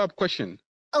 A follow-up question.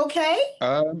 Okay.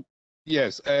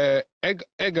 Yes.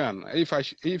 Egan.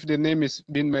 If the name is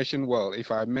being mentioned well, if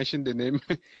I mention the name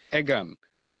Egan,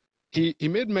 he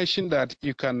made mention that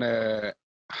you can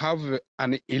have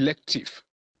an elective,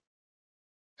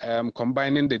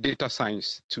 combining the data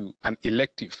science to an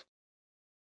elective,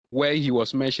 where he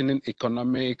was mentioning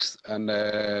economics and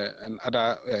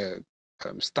other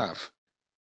stuff.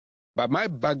 But my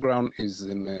background is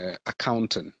in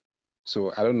accounting,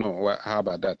 so I don't know how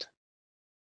about that.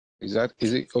 Is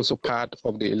it also part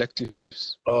of the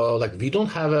electives? Like we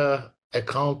don't have a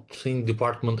accounting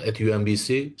department at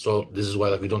UMBC, so this is why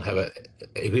like we don't have an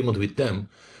agreement with them.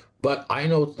 But I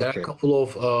know there are a couple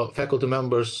of faculty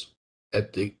members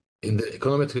in the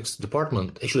economics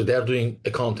department. Actually, they are doing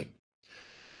accounting.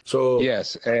 So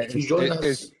yes, if you join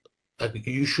us,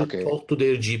 you should talk to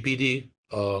their GPD,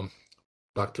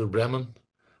 Dr. Bremen,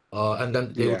 and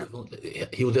then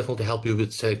he will definitely help you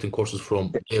with selecting courses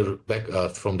from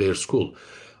their school.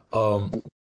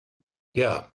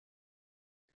 Yeah.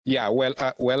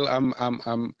 Well,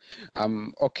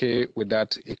 I'm okay with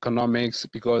that economics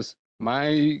because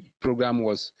my program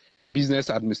was business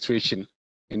administration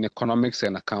in economics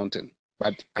and accounting,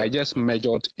 but I just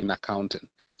majored in accounting.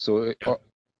 So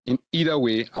in either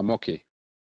way, I'm okay.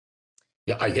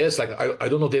 Yeah, I guess like I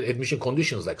don't know their admission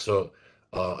conditions, like so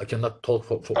I cannot talk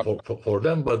for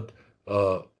them, but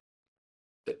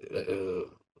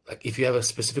like if you have a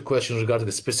specific question regarding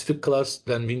a specific class,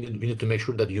 then we need to make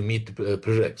sure that you meet the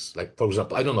prereqs. Like for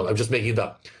example, I don't know, I'm just making it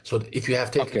up. So if you have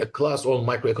taken a class on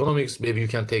microeconomics, maybe you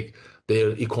can take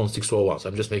their Econ 601. So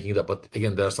I'm just making it up, but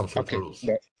again, there are some sort of rules.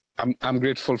 I'm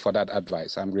grateful for that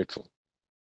advice. I'm grateful.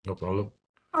 No problem.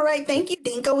 All right, thank you,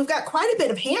 Dinko. We've got quite a bit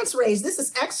of hands raised. This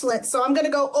is excellent. So I'm going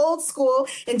to go old school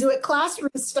and do it classroom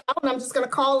style, and I'm just going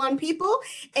to call on people.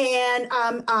 And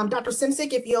Dr.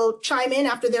 Simsek, if you'll chime in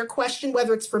after their question,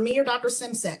 whether it's for me or Dr.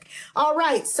 Simsek. All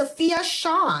right, Sophia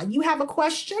Shaw, you have a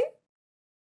question?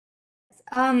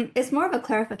 It's more of a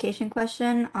clarification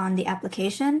question on the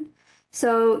application.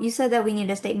 So you said that we need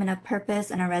a statement of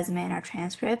purpose and a resume and our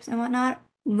transcripts and whatnot.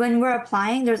 When we're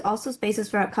applying, there's also spaces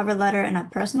for a cover letter and a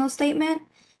personal statement.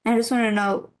 And I just want to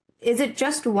know, is it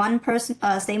just one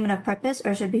statement of purpose,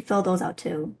 or should we fill those out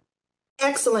too?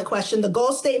 Excellent question. The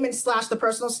goal statement / the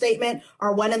personal statement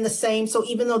are one and the same. So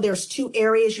even though there's 2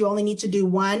 areas, you only need to do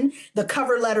one. The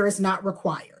cover letter is not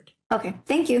required. Okay,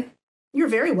 thank you. You're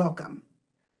very welcome.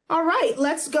 All right,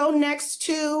 let's go next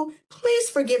to, please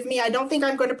forgive me, I don't think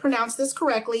I'm going to pronounce this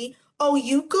correctly,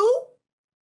 Oyuku.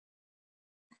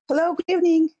 Hello, good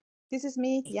evening. This is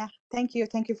me. Yeah, thank you.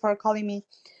 Thank you for calling me.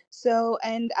 So,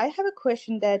 and I have a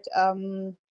question that,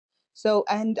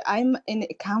 and I'm in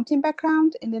accounting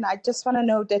background, and then I just want to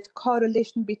know that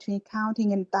correlation between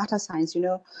accounting and data science. You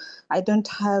know, I don't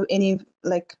have any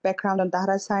like background on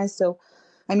data science, so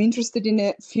I'm interested in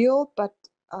a field, but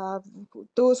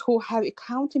those who have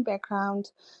accounting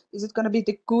background, is it going to be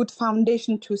the good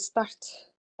foundation to start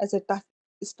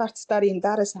studying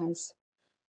data science?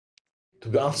 To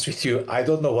be honest with you, I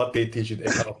don't know what they teach in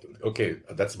accounting. Okay,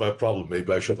 that's my problem.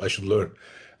 Maybe I should learn.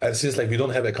 And since like we don't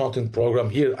have accounting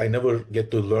program here, I never get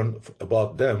to learn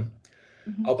about them.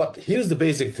 But here's the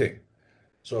basic thing.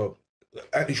 So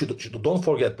and you should don't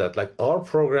forget that like our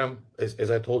program, as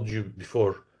I told you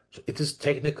before, So it is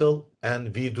technical,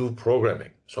 and we do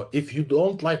programming. So if you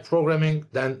don't like programming,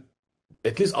 then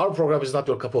at least our program is not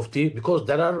your cup of tea, because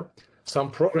there are some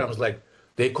programs like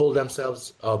they call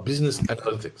themselves business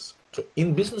analytics. So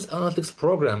in business analytics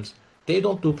programs, they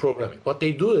don't do programming. What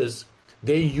they do is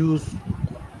they use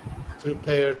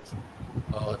prepared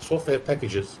software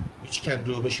packages which can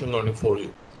do machine learning for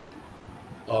you.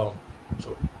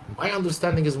 So my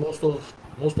understanding is most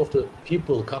of the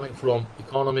people coming from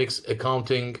economics,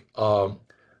 accounting,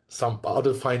 some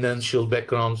other financial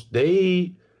backgrounds,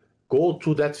 they go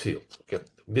to that field, okay,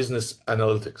 business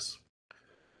analytics.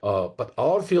 But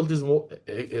our field is more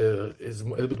is a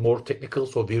little bit more technical,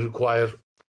 so we require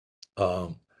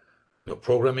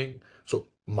programming. So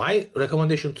my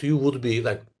recommendation to you would be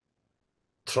like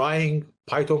trying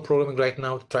Python programming right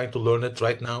now, trying to learn it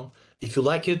right now. If you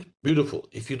like it, beautiful.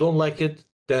 If you don't like it,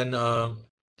 then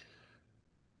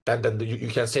you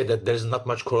can say that there's not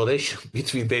much correlation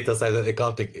between data science and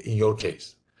accounting in your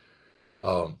case.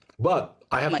 But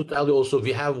I have to tell you also,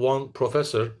 we have one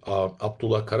professor,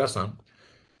 Abdullah Karasan,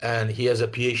 and he has a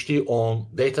PhD on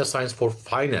data science for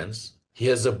finance. He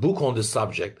has a book on this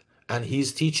subject, and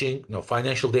he's teaching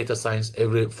financial data science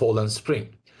every fall and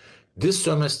spring. This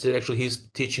semester, actually, he's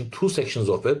teaching 2 sections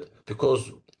of it,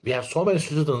 because we have so many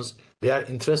students, they are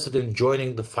interested in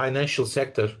joining the financial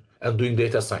sector and doing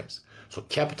data science. So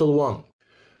Capital One,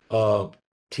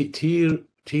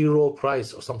 T. Rowe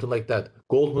Price or something like that,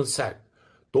 Goldman Sachs,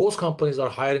 those companies are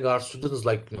hiring our students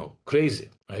like crazy,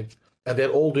 right? And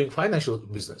they're all doing financial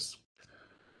business.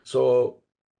 So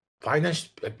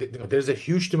there's a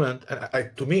huge demand,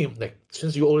 and to me, like,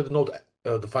 since you already know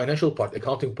the financial part,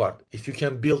 accounting part, if you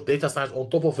can build data science on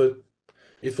top of it,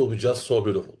 it will be just so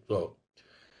beautiful. So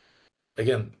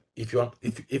again, if you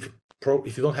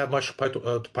don't have much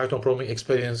Python programming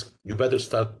experience, you better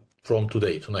start from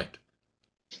tonight.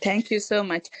 Thank you so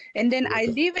much. And then I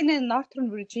live in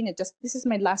Northern Virginia. This is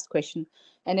my last question.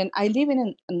 And then I live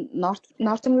in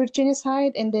Northern Virginia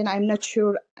side, and then I'm not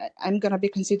sure I'm gonna be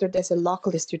considered as a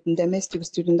local student, domestic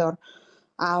student, or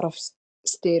out of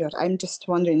state. Or I'm just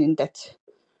wondering in that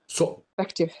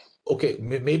perspective. Okay,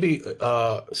 maybe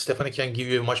Stephanie can give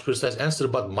you a much precise answer,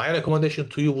 but my recommendation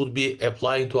to you would be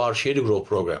applying to our Shady Grove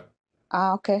program.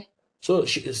 Okay. So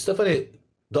Stephanie,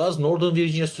 does Northern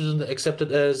Virginia students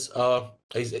accepted as are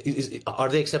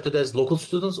they accepted as local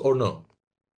students or no?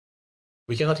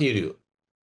 We cannot hear you.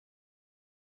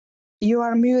 You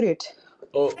are muted.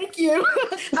 Oh, Thank you.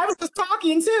 I was just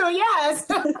talking too. Yes.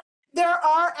 There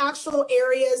are actual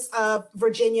areas of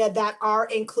Virginia that are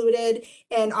included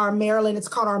in our Maryland. It's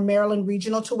called our Maryland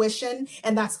regional tuition,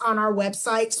 and that's on our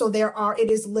website. So it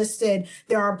is listed.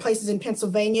 There are places in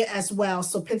Pennsylvania as well.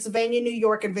 So Pennsylvania, New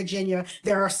York, and Virginia,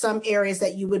 there are some areas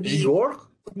that you would be New York?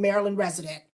 Maryland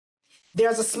resident.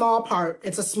 There's a small part.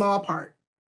 It's a small part.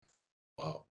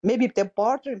 Wow. Maybe the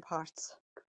bordering parts.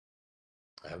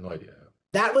 I have no idea.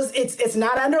 It's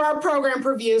not under our program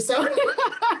purview, so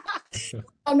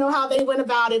I don't know how they went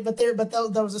about it, but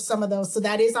those are some of those. So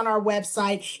that is on our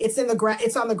website. It's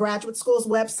on the graduate school's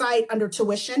website under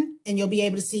tuition, and you'll be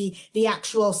able to see the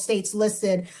actual states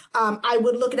listed. I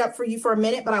would look it up for you for a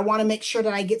minute, but I want to make sure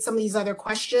that I get some of these other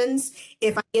questions.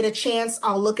 If I get a chance,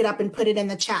 I'll look it up and put it in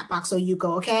the chat box so you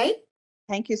go, okay?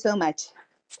 Thank you so much.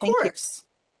 Of course.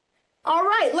 All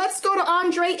right, let's go to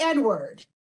Andre Edward.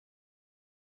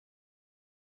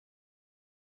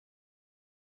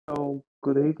 Oh,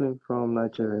 good evening from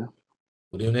Nigeria.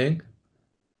 Good evening.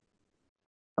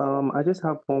 I just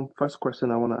have one first question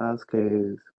I want to ask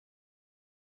is,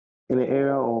 in the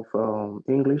area of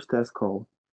English test score,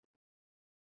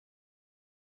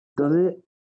 does it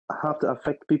have to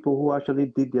affect people who actually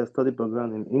did their study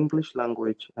background in English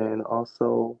language and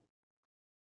also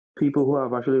people who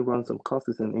have actually run some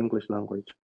courses in English language?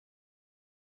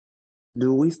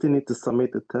 Do we still need to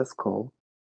submit the test score?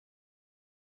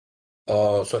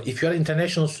 So if you're an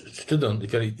international student,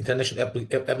 if you're an international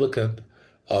applicant,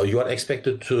 you are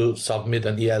expected to submit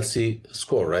an ELC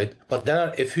score, right? But there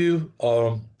are a few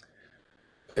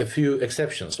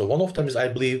exceptions. So one of them is, I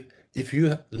believe, if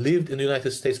you lived in the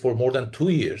United States for more than 2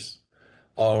 years,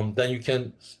 then you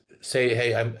can say,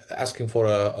 hey, I'm asking for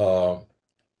a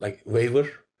waiver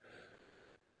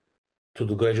to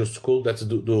the graduate school. That's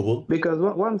doable. Because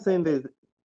what I'm saying is,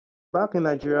 back in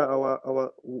Nigeria,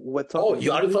 we're talking. Oh,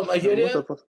 you are from Nigeria?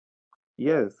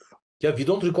 Yes. Yeah, we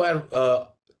don't require.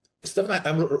 Stephen,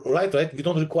 I'm right? We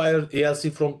don't require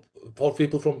ELC for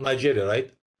people from Nigeria, right?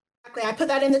 Exactly. I put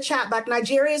that in the chat, but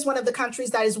Nigeria is one of the countries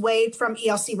that is waived from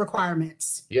ELC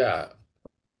requirements. Yeah.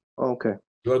 Okay.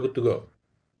 You are good to go.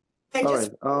 And All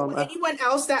just right. anyone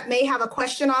else that may have a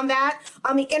question on that,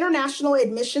 on the international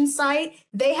admission site,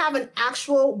 they have an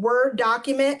actual Word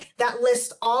document that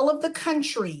lists all of the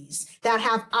countries that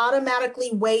have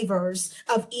automatically waivers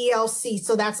of ELC.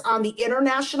 So that's on the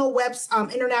international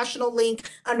international link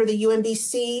under the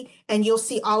UMBC, and you'll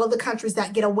see all of the countries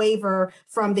that get a waiver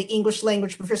from the English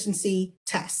language proficiency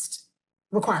test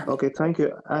requirement. Okay, thank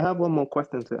you. I have one more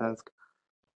question to ask.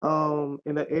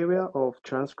 In the area of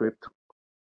transcript,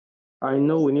 I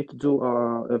know we need to do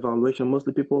evaluation.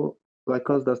 Mostly people like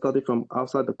us that study from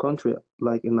outside the country,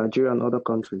 like in Nigeria and other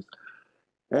countries.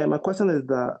 And my question is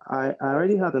that I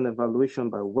already had an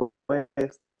evaluation by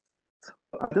West.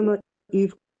 I don't know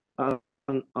if an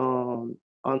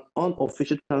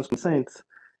unofficial transcript sent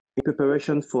in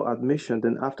preparation for admission,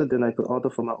 then after then I could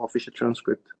order for my official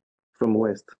transcript from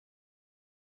West.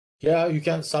 Yeah, you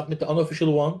can submit the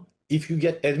unofficial one. If you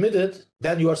get admitted,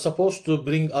 then you are supposed to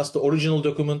bring us the original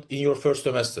document in your first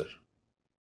semester.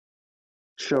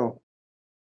 Sure.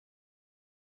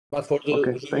 But for the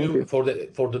Okay, thank review, you.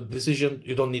 for the decision,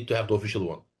 you don't need to have the official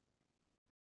one.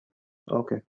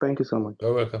 Okay, thank you so much.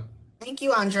 You're welcome. Thank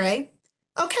you, Andre.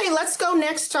 Okay, let's go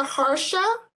next to Harsha.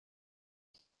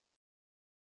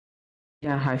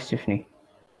 Yeah, hi Stephanie.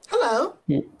 Hello.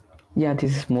 Yeah,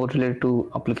 this is more related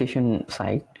to application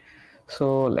side.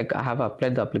 So like I have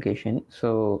applied the application.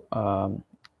 So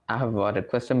I have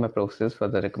requested my professors for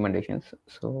the recommendations.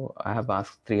 So I have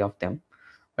asked 3 of them,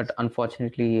 but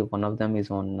unfortunately one of them is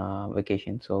on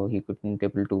vacation, so he couldn't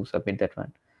able to submit that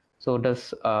one. So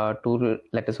does 2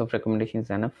 letters of recommendations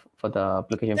enough for the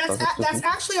application process? That's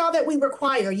actually all that we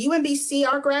require. UMBC,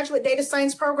 our graduate data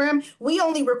science program, we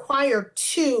only require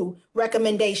 2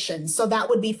 recommendations. So that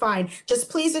would be fine. Just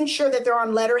please ensure that they're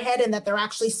on letterhead and that they're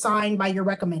actually signed by your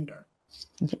recommender.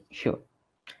 Yeah, sure.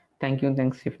 Thank you.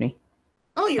 Thanks, Stephanie.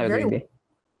 Oh, you're Have a very great welcome.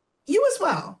 day. You as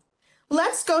well.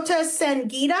 Let's go to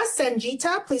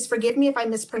Sangeeta. Please forgive me if I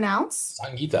mispronounce.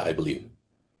 Sangeeta, I believe.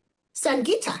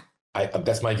 Sangeeta.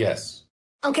 That's my guess.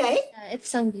 Okay.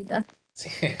 It's Sangeeta.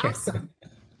 Awesome.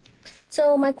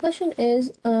 So my question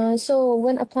is, so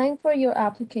when applying for your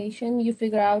application, you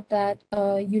figure out that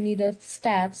you need a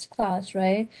stats class,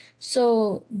 right?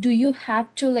 So do you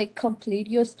have to like complete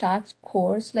your stats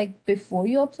course like before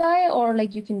you apply, or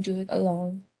like you can do it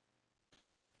alone?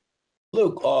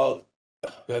 Look,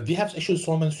 we have actually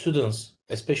so many students,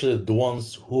 especially the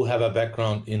ones who have a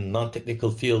background in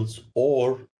non-technical fields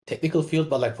or technical field,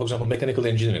 but like for example, mechanical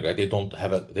engineering, right? They don't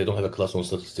have a class on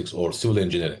statistics or civil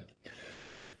engineering.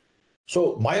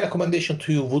 So my recommendation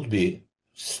to you would be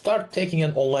start taking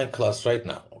an online class right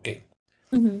now, okay?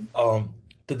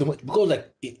 Because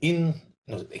like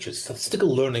actually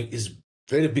statistical learning is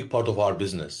very big part of our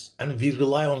business, and we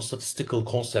rely on statistical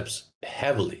concepts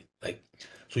heavily. Like,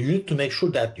 so you need to make sure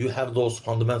that you have those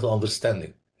fundamental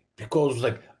understanding, because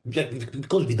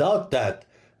without that,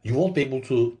 you won't be able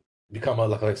to become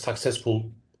a successful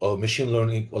machine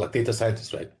learning or like data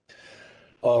scientist, right?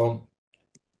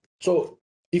 So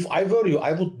if I were you,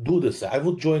 I would do this. I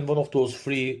would join one of those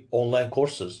free online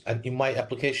courses, and in my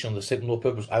application, the statement of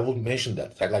purpose, I would mention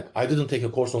that. Like I didn't take a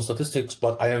course on statistics,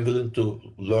 but I am willing to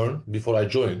learn before I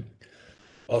join.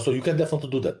 So you can definitely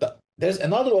do that. There's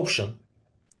another option.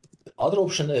 The other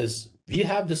option is we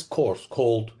have this course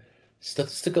called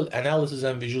Statistical Analysis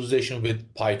and Visualization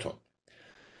with Python.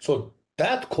 So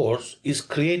that course is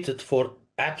created for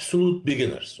absolute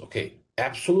beginners, okay?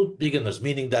 Absolute beginners,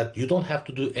 meaning that you don't have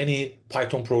to do any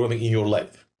Python programming in your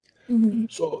life.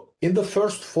 So in the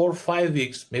first 4 or 5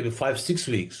 weeks, maybe 5, 6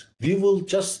 weeks, we will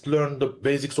just learn the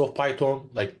basics of Python.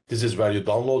 Like this is where you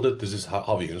download it, this is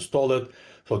how you install it.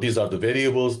 So these are the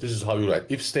variables, this is how you write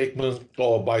if statements.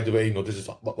 Oh, by the way, this is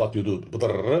what you do,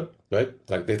 right?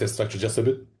 Like data structure just a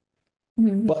bit.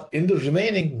 But in the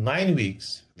remaining 9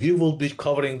 weeks, we will be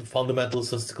covering the fundamental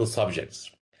statistical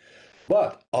subjects.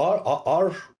 But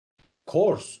our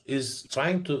course is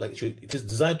it is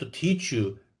designed to teach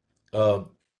you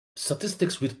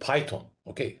statistics with Python.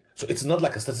 Okay, so it's not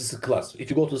like a statistics class. If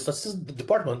you go to the statistics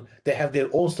department, they have their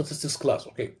own statistics class.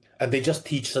 Okay, and they just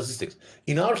teach statistics.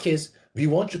 In our case, we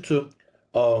want you to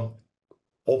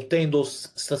obtain those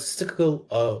statistical,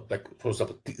 like for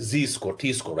example, Z-score,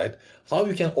 T-score, right? How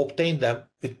you can obtain them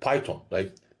with Python,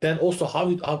 right? Then also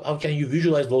how can you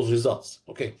visualize those results?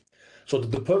 Okay, so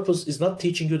the purpose is not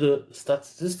teaching you the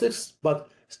statistics, but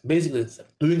basically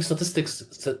doing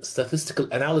statistical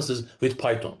analysis with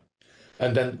Python,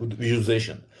 and then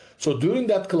visualization. So during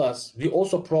that class, we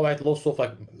also provide lots of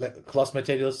like class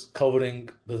materials covering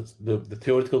the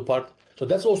theoretical part. So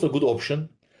that's also a good option.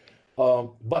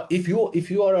 But if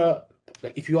you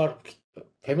are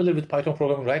familiar with Python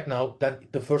programming right now, then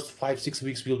the first 5-6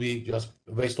 weeks will be just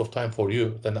a waste of time for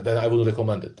you. Then I would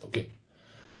recommend it. Okay.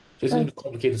 So it's a little bit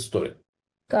complicated story.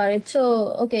 Got it.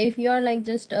 So, okay, if you are like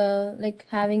just like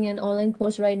having an online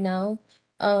course right now,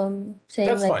 saying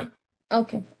That's like, fine.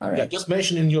 okay, all Yeah, right, just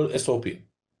mention in your SOP.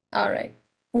 all right.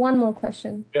 One more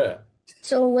question. Yeah.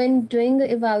 So when doing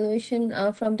the evaluation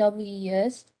from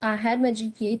WES, I had my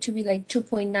GPA to be like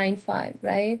 2.95,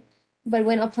 right? But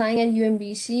when applying at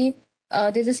UMBC,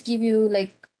 they just give you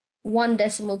like one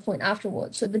decimal point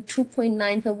afterwards. So the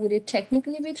 2.95, would it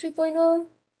technically be 3.0?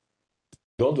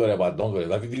 Don't worry about it. Don't worry.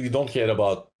 Like we don't care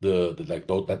about the like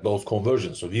those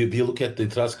conversions. So we look at the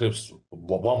transcripts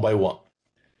one by one.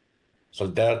 So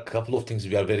there are a couple of things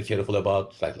we are very careful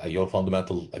about, like your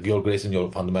fundamental, like your grades in your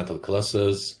fundamental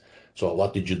classes. So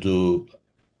what did you do,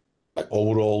 like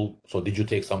overall? So did you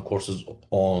take some courses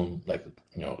on like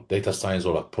data science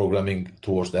or like programming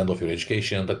towards the end of your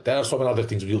education? But there are so many other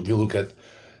things we look at.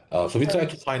 So we try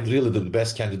to find really the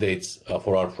best candidates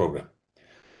for our program.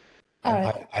 All And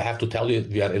right. I have to tell you,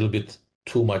 we are a little bit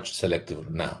too much selective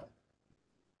now.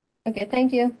 Okay,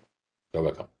 thank you. You're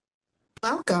welcome.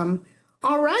 Welcome.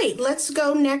 All right, let's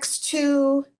go next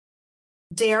to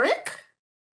Derek.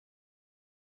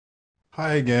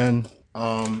 Hi again.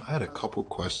 I had a couple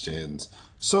questions.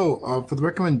 So, for the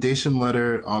recommendation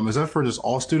letter, is that for just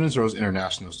all students or is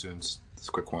international students? This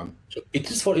quick one. So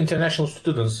it is for international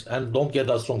students, and don't get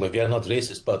us wrong, like we are not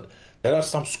racist, but there are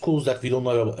some schools that we don't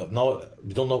know now.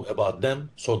 We don't know about them.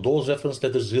 So those reference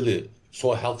letters really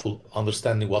so helpful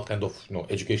understanding what kind of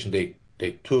education they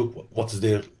took, what is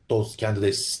their those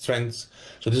candidates' strengths.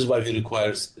 So this is why we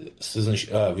require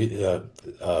citizenship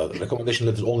recommendation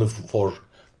letters only for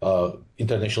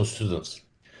international students.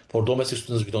 For domestic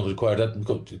students, we don't require that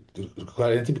because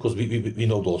require anything because we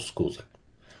know those schools.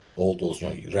 All those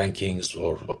rankings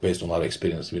or based on our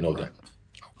experience, we know them.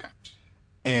 Okay.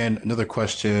 And another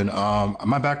question.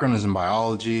 My background is in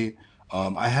biology.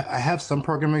 I have some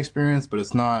programming experience, but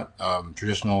it's not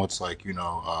traditional. It's like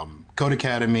Code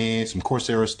Academy, some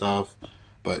Coursera stuff,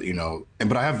 but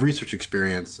but I have research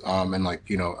experience and like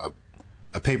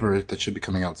a paper that should be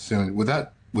coming out soon. Would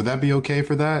that be okay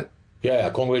for that? Yeah,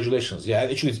 congratulations. Yeah,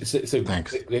 actually, it's a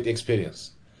Thanks. great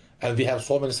experience. And we have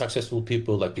so many successful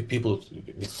people, like people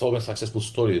with so many successful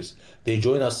stories. They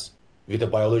join us with a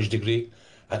biology degree.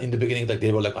 And in the beginning, like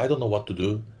they were like, I don't know what to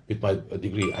do with my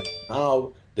degree. And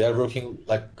now they are working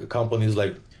like companies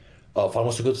like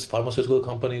pharmaceutical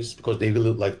companies because they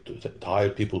really like to hire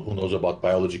people who knows about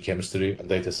biology, chemistry, and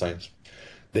data science.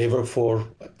 They work for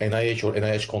NIH or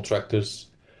NIH contractors.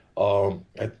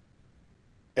 And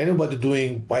anybody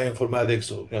doing bioinformatics,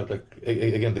 or, like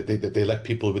again, they like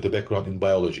people with a background in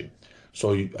biology.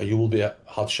 So you will be a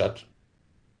hot shot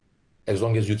as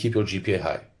long as you keep your GPA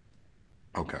high.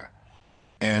 Okay.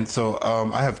 And so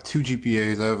I have two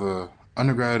GPAs. I have a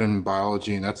undergrad in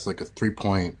biology, and that's like a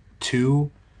 3.2.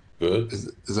 Good.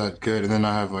 Is that good? And then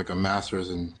I have like a master's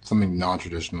in something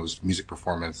non-traditional, it's music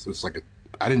performance. It's like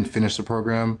I didn't finish the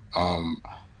program,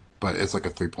 but it's like a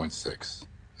 3.6.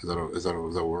 Does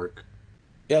that work?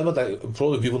 Yeah, but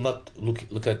probably we will not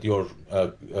look at your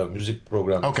music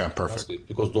program. Okay, perfect.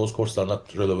 Because those courses are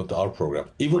not relevant to our program.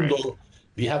 Even though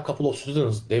we have a couple of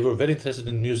students, they were very interested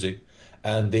in music,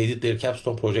 and they did their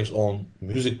capstone projects on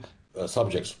music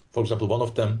subjects. For example, one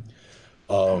of them,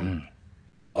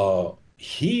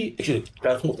 he actually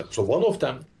there are two of them. So one of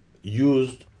them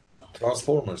used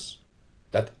transformers.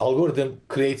 That algorithm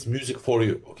creates music for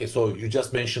you. Okay, so you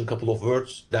just mention a couple of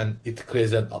words, then it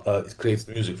creates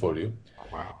music for you.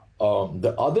 Wow.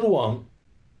 The other one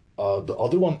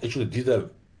actually did a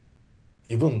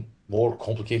even more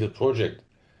complicated project.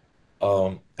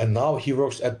 And now he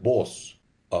works at Bose.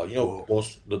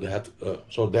 Bose that they had.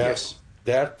 So Yes.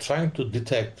 they are trying to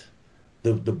detect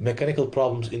the mechanical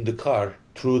problems in the car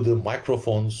through the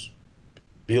microphones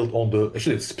built on the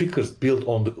actually speakers built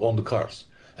on the cars.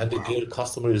 And their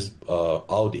customer is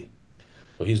Audi.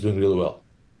 So he's doing really well.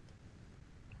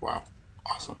 Wow.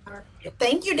 Awesome.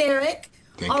 Thank you, Derek.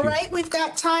 Thank All you. right, we've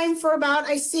got time for about,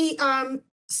 I see,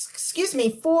 excuse me,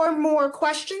 4 more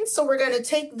questions. So we're going to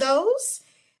take those.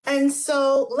 And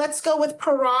so let's go with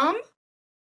Param.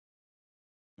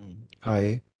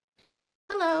 Hi.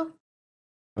 Hello.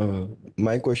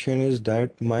 My question is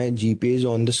that my GPA is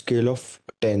on the scale of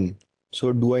 10.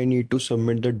 So do I need to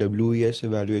submit the WES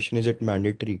evaluation? Is it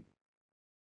mandatory?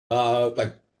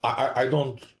 Like I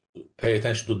don't pay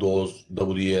attention to those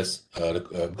WES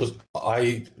because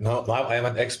now I am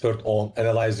an expert on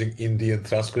analyzing Indian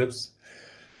transcripts.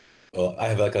 I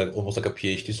have like almost like a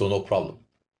PhD, so no problem.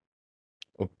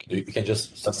 Okay. You can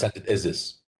just send it as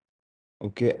is.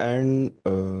 Okay, and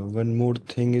one more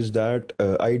thing is that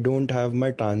I don't have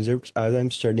my transcripts as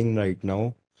I'm studying right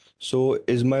now. So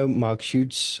is my mark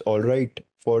sheets all right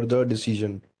for the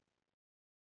decision?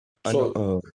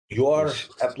 So you are Yes.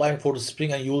 applying for the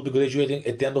spring and you will be graduating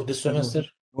at the end of this No, semester?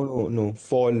 no.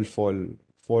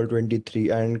 Fall 23.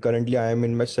 And currently I am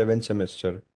in my seventh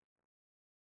semester.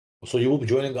 So you will be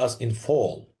joining us in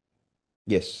fall.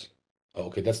 Yes.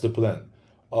 Okay, that's the plan.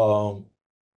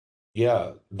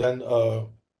 Yeah, then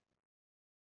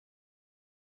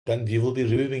we will be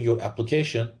reviewing your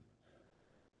application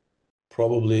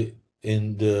probably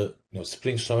in the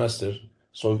spring semester.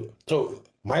 So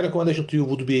my recommendation to you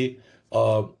would be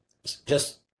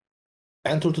just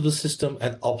enter to the system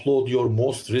and upload your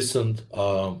most recent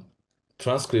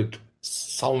transcript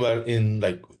somewhere in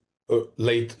like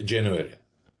late January.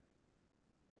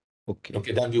 Okay.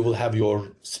 Okay, then you will have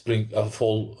your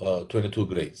fall 22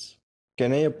 grades.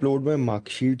 Can I upload my mark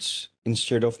sheets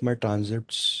instead of my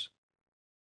transcripts?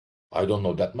 I don't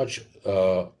know that much.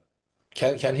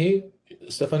 Can he,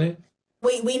 Stephanie?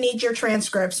 We need your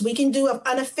transcripts. We can do an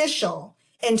unofficial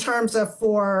in terms of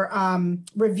for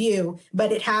review,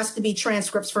 but it has to be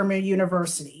transcripts from your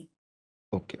university.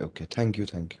 Okay. Thank you.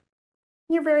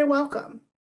 You're very welcome.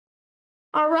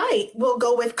 All right, we'll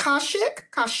go with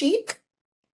Kashik.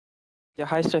 Yeah,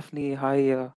 hi Stephanie. Hi,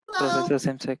 Hello. Professor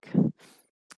Simsek.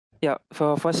 Yeah,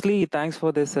 firstly, thanks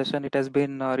for this session. It has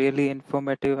been really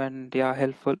informative and yeah,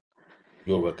 helpful.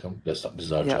 You're welcome. This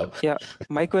is our job. Yeah.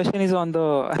 My question is on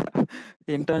the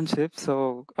internship.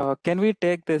 So, can we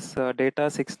take this data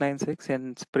 696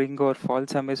 in spring or fall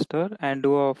semester and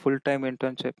do a full-time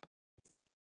internship?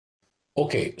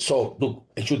 Okay, so look,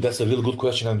 actually, that's a really good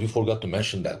question, and we forgot to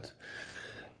mention that.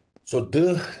 So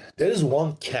there is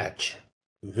one catch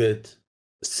with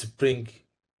spring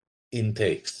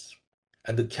intakes,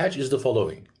 and the catch is the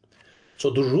following. So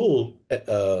the rule,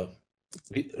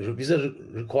 visa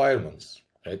requirements,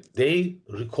 right? The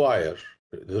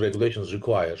regulations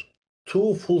require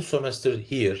 2 full semesters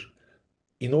here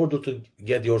in order to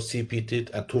get your CPT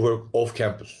and to work off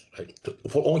campus. Right?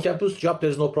 For on campus job,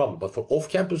 there's no problem, but for off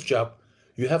campus job,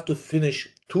 you have to finish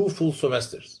 2 full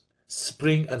semesters,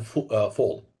 spring and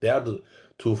fall. They are the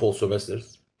 2 full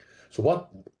semesters. So what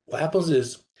happens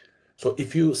is, so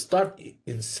if you start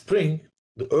in spring,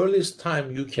 the earliest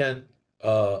time you can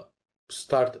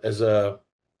start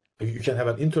you can have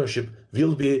an internship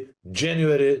will be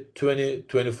January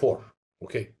 2024.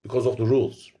 Okay, because of the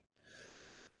rules.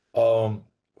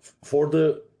 For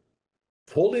the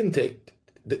fall intake,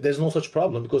 there's no such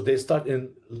problem because they start in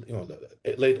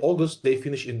late August, they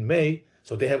finish in May,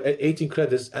 so they have 18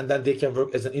 credits, and then they can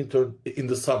work as an intern in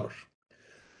the summer.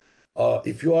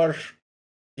 If you are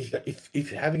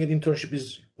if having an internship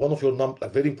is one of your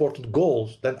very important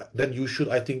goals, then you should,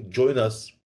 I think, join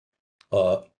us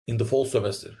in the fall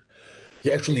semester.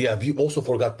 Yeah, actually, yeah, we also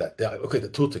forgot that. Yeah, okay, the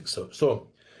 2 things.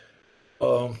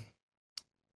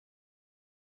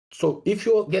 So if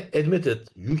you get admitted,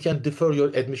 you can defer your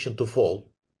admission to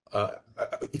fall.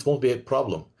 It won't be a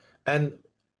problem. And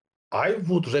I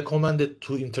would recommend it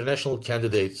to international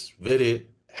candidates very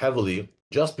heavily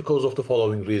just because of the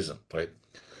following reason, right?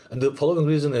 And the following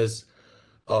reason is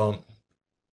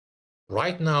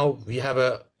right now we have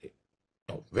a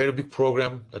very big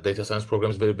program. The data science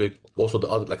program is very big. Also, the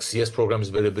other like CS program is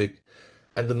very big.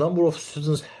 And the number of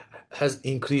students has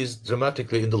increased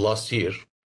dramatically in the last year.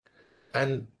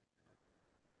 And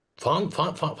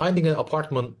finding an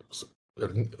apartment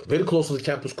very close to the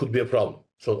campus could be a problem.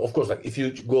 So of course, like if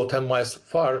you go 10 miles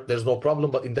far, there's no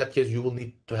problem. But in that case, you will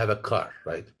need to have a car,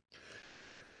 right?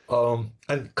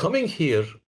 And coming here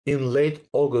in late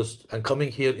August and coming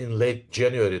here in late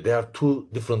January, there are 2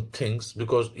 different things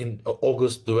because in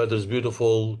August the weather is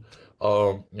beautiful.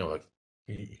 Like,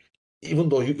 even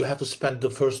though you have to spend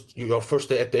your first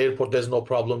day at the airport, there's no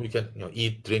problem. You can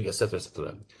eat, drink, etc.,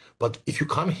 etc. But if you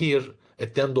come here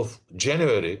at the end of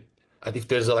January, and if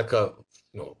there's like a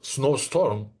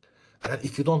snowstorm, and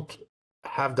if you don't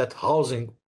have that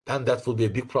housing, then that will be a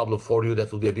big problem for you.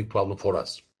 That will be a big problem for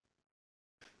us.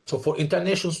 So for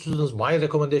international students, my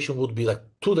recommendation would be like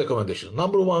 2 recommendations.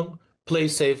 Number 1, play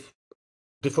safe,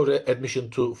 defer admission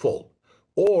to fall,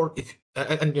 or if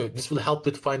and this will help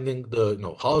with finding the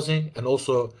housing and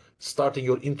also starting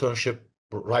your internship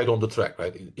right on the track,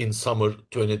 right, in summer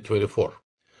 2024,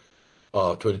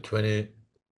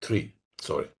 2023.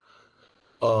 Sorry,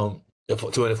 yeah,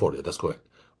 24. Yeah, that's correct.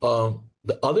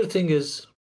 The other thing is,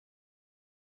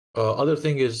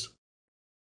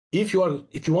 if you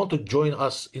want to join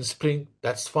us in spring,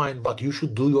 that's fine, but you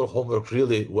should do your homework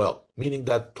really well. Meaning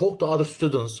that talk to other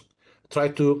students, try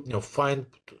to find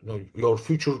your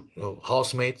future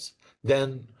housemates,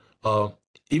 then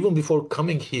even before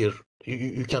coming here,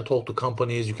 you can talk to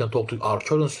companies, you can talk to our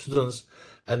current students,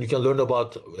 and you can learn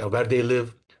about where they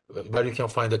live, where you can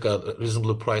find like a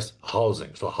reasonably priced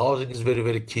housing. So housing is very,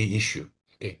 very key issue.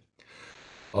 Okay.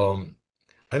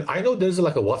 And I know there's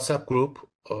like a WhatsApp group.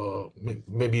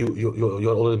 Maybe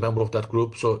you're already a member of that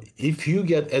group. So if you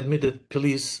get admitted,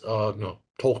 please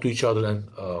talk to each other and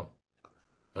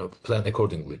plan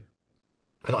accordingly.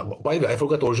 And by the way, I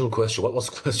forgot the original question. What was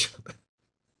the question?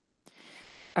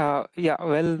 Yeah,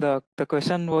 well, the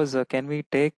question was, can we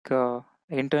take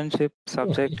internship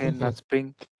subject in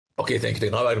spring? Okay, thank you.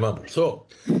 Now I remember. So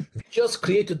we just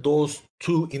created those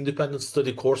two independent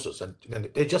study courses, and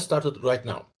they just started right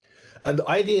now. And the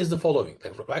idea is the following.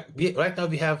 Right now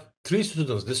we have 3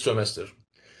 students this semester.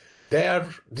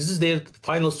 This is their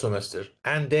final semester,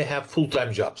 and they have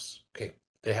full-time jobs. Okay,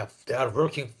 they are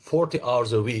working 40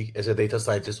 hours a week as a data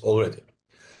scientist already.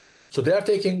 So they are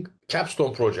taking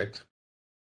capstone project,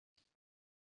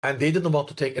 and they didn't want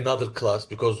to take another class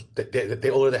because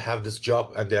they already have this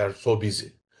job and they are so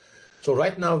busy. So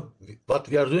right now, what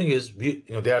we are doing is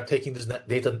they are taking this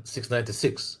data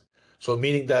 696. So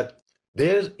meaning that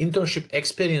their internship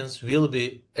experience will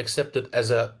be accepted as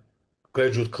a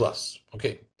graduate class.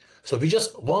 Okay. So we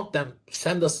just want them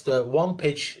send us the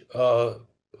 1-page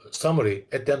summary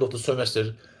at the end of the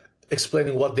semester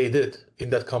explaining what they did in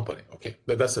that company. Okay,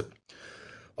 that's it.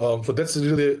 So that's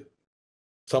really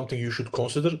something you should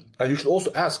consider, and you should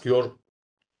also ask your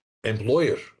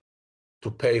employer to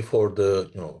pay for the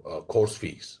course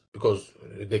fees, because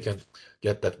they can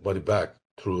get that money back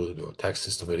through the tax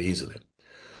system very easily.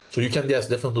 So you can, yes,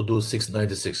 definitely do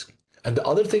 696. And the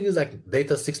other thing is like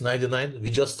data 699. We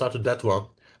just started that one,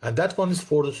 and that one is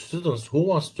for the students who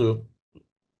wants to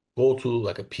go to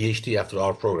like a PhD after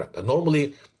our program. And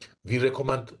normally we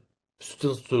recommend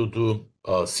students to do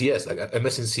CS, like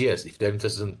MS in CS, if they're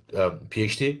interested in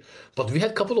PhD. But we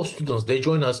had a couple of students, they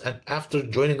joined us, and after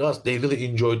joining us, they really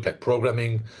enjoyed like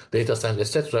programming, data science,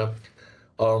 etc.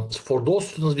 For those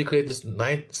students, we created this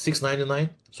 699.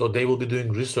 So they will be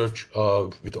doing research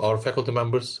with our faculty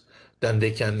members. Then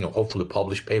they can hopefully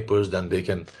publish papers. Then they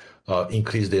can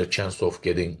increase their chance of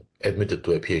getting admitted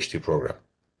to a PhD program.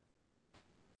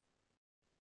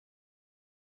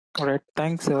 All right.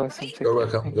 Thanks, Simsek. You're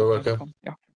welcome. You're welcome.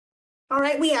 Yeah. All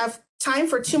right, we have time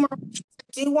for 2 more. I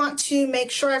do want to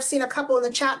make sure I've seen a couple in the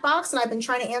chat box, and I've been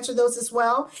trying to answer those as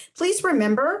well. Please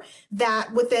remember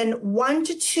that within 1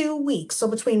 to 2 weeks, so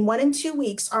between 1 and 2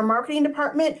 weeks, our marketing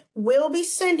department will be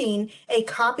sending a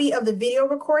copy of the video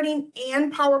recording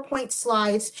and PowerPoint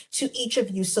slides to each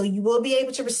of you. So you will be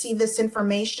able to receive this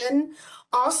information.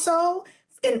 Also,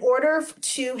 in order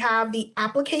to have the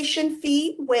application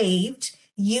fee waived,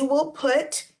 you will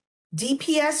put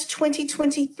DPS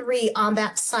 2023 on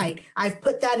that site. I've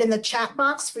put that in the chat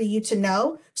box for you to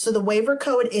know. So the waiver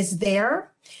code is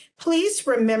there. Please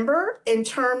remember, in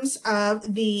terms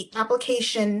of the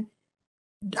application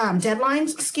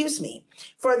deadlines,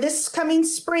 for this coming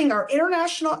spring, our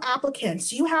international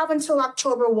applicants, you have until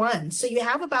October 1. So you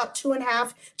have about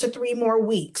 2.5 to 3 more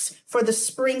weeks for the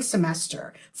spring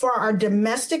semester. For our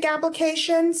domestic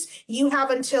applications, you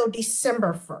have until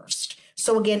December 1st.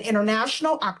 So again,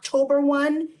 international, October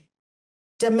 1,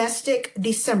 domestic,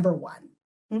 December 1.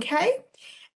 Okay?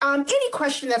 Any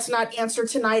question that's not answered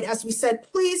tonight, as we said,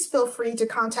 please feel free to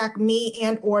contact me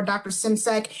and or Dr.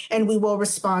 Simsek, and we will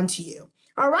respond to you.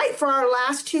 All right, for our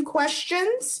last 2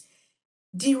 questions,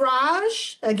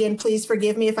 Diraj, again, please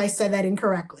forgive me if I said that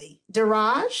incorrectly.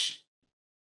 Diraj?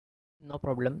 No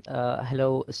problem.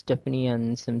 Hello, Stephanie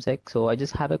and Simsek. So I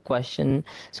just have a question.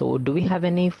 So do we have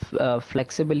any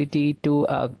flexibility to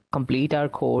complete our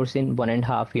course in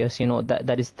 1.5 years?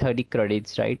 That is 30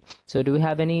 credits, right? So do we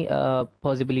have any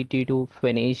possibility to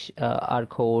finish our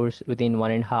course within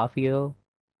 1.5 year?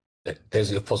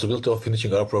 There's a possibility of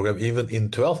finishing our program even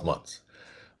in 12 months.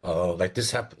 Like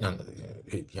this happened,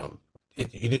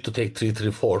 you need to take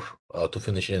 334 to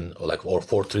finish in, or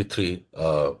 433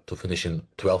 to finish in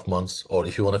 12 months. Or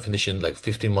if you want to finish in like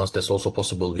 15 months, that's also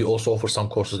possible. We also offer some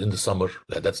courses in the summer.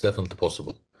 That's definitely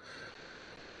possible.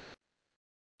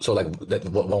 So like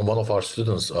one of our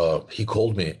students, he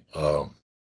called me.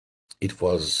 It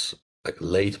was like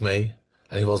late May,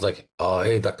 and he was like,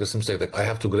 "Hey, Dr. Simsek, like I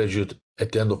have to graduate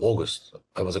at the end of August."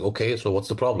 I was like, "Okay, so what's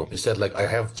the problem?" He said, "Like I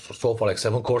have so far like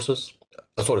 6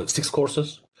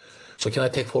 courses. So can I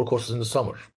take 4 courses in the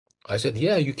summer?" I said,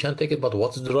 "Yeah, you can take it, but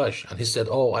what's the rush?" And he said,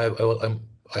 "Oh, I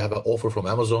have an offer from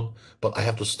Amazon, but I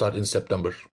have to start in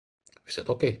September." We said,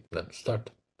 "Okay, then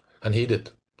start," and he did.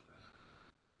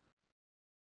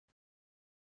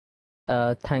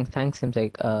 Thanks,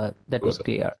 Simsek. That was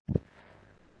clear.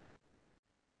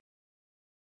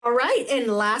 All right, and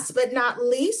last but not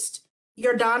least,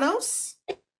 Jordanos.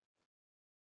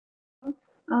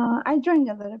 I joined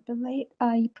a little bit late.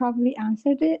 You probably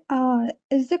answered it.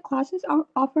 Is the classes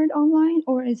offered online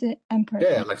or is it in person?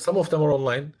 Yeah, like some of them are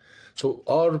online. So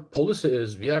our policy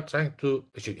is we are trying to,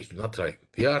 actually, not trying,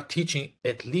 we are teaching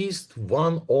at least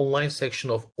one online section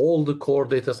of all the core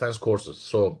data science courses.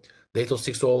 So Data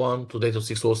 601 to Data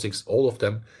 606, all of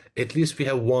them, at least we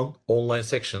have one online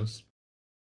sections.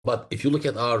 But if you look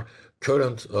at our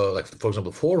current, like for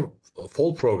example,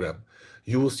 fall program,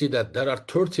 you will see that there are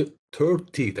 30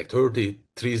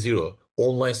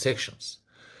 online sections.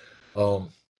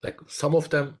 Like some of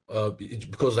them,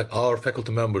 because like our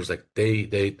faculty members, like they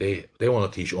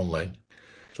want to teach online.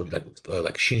 So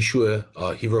like Shin Shue,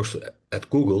 he works at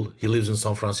Google. He lives in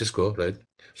San Francisco, right?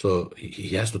 So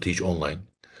he has to teach online.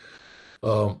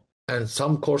 And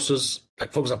some courses,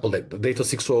 like for example, like the Data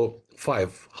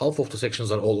 605, half of the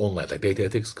sections are all online, like data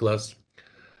ethics class.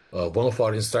 One of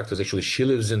our instructors, actually, she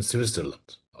lives in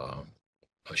Switzerland.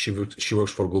 She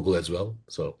works for Google as well.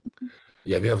 So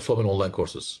yeah, we have so many online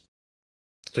courses.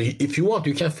 So if you want,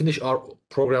 you can finish our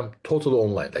program totally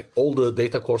online. Like all the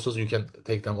data courses, you can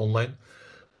take them online.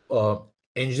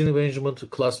 Engineering management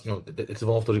class, it's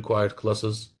one of the required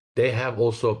classes. They have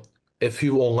also a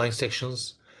few online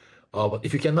sections. But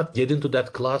if you cannot get into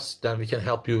that class, then we can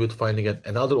help you with finding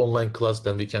another online class.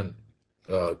 Then we can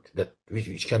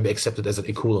which can be accepted as an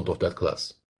equivalent of that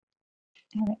class.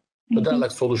 All right. So there are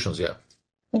like solutions, yeah.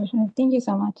 Thank you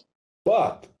so much.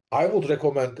 But I would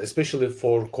recommend, especially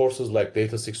for courses like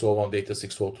Data 601, Data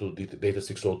 602, Data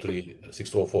 603,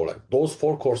 604, like those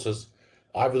 4 courses,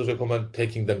 I would recommend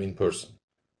taking them in person.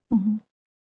 Mm-hmm.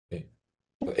 Okay.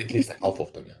 At least half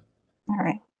of them, yeah. All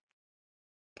right.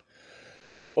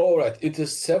 All right, it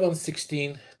is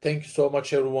 7:16. Thank you so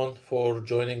much, everyone, for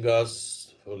joining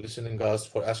us, for listening us,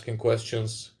 for asking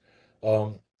questions.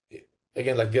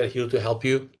 Again, like we are here to help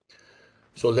you.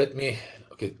 So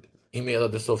okay, email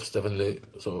address of Stephanie.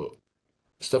 So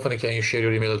Stephanie, can you share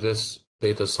your email address?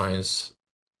 Data science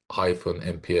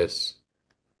 -MPS,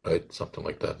 right? Something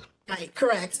like that. Right,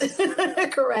 correct.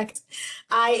 Correct.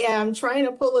 I am trying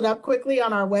to pull it up quickly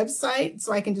on our website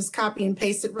so I can just copy and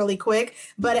paste it really quick.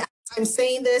 But I'm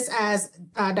saying this as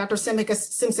Dr.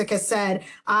 Simsek has said,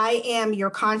 I am your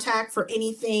contact for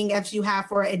anything as you have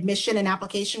for admission and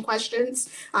application questions.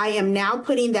 I am now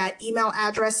putting that email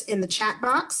address in the chat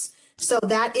box. So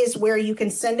that is where you can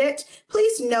send it.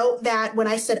 Please note that when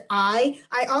I said I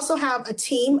also have a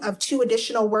team of 2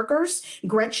 additional workers,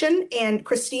 Gretchen and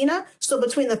Christina. So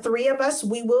between the 3 of us,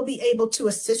 we will be able to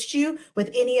assist you with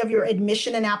any of your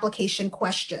admission and application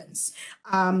questions.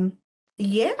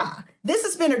 Yeah, this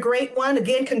has been a great one.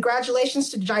 Again, congratulations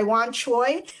to Jaiwan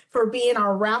Choi for being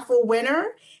our raffle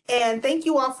winner. And thank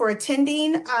you all for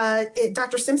attending.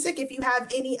 Dr. Simsek, if you have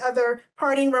any other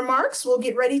parting remarks, we'll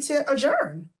get ready to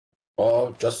adjourn.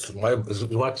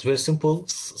 What's very simple.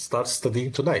 Start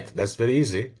studying tonight. That's very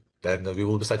easy. Then we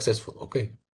will be successful.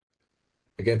 Okay.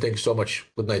 Again, thank you so much.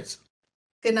 Good night.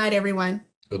 Good night, everyone.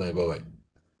 Good night. Bye-bye.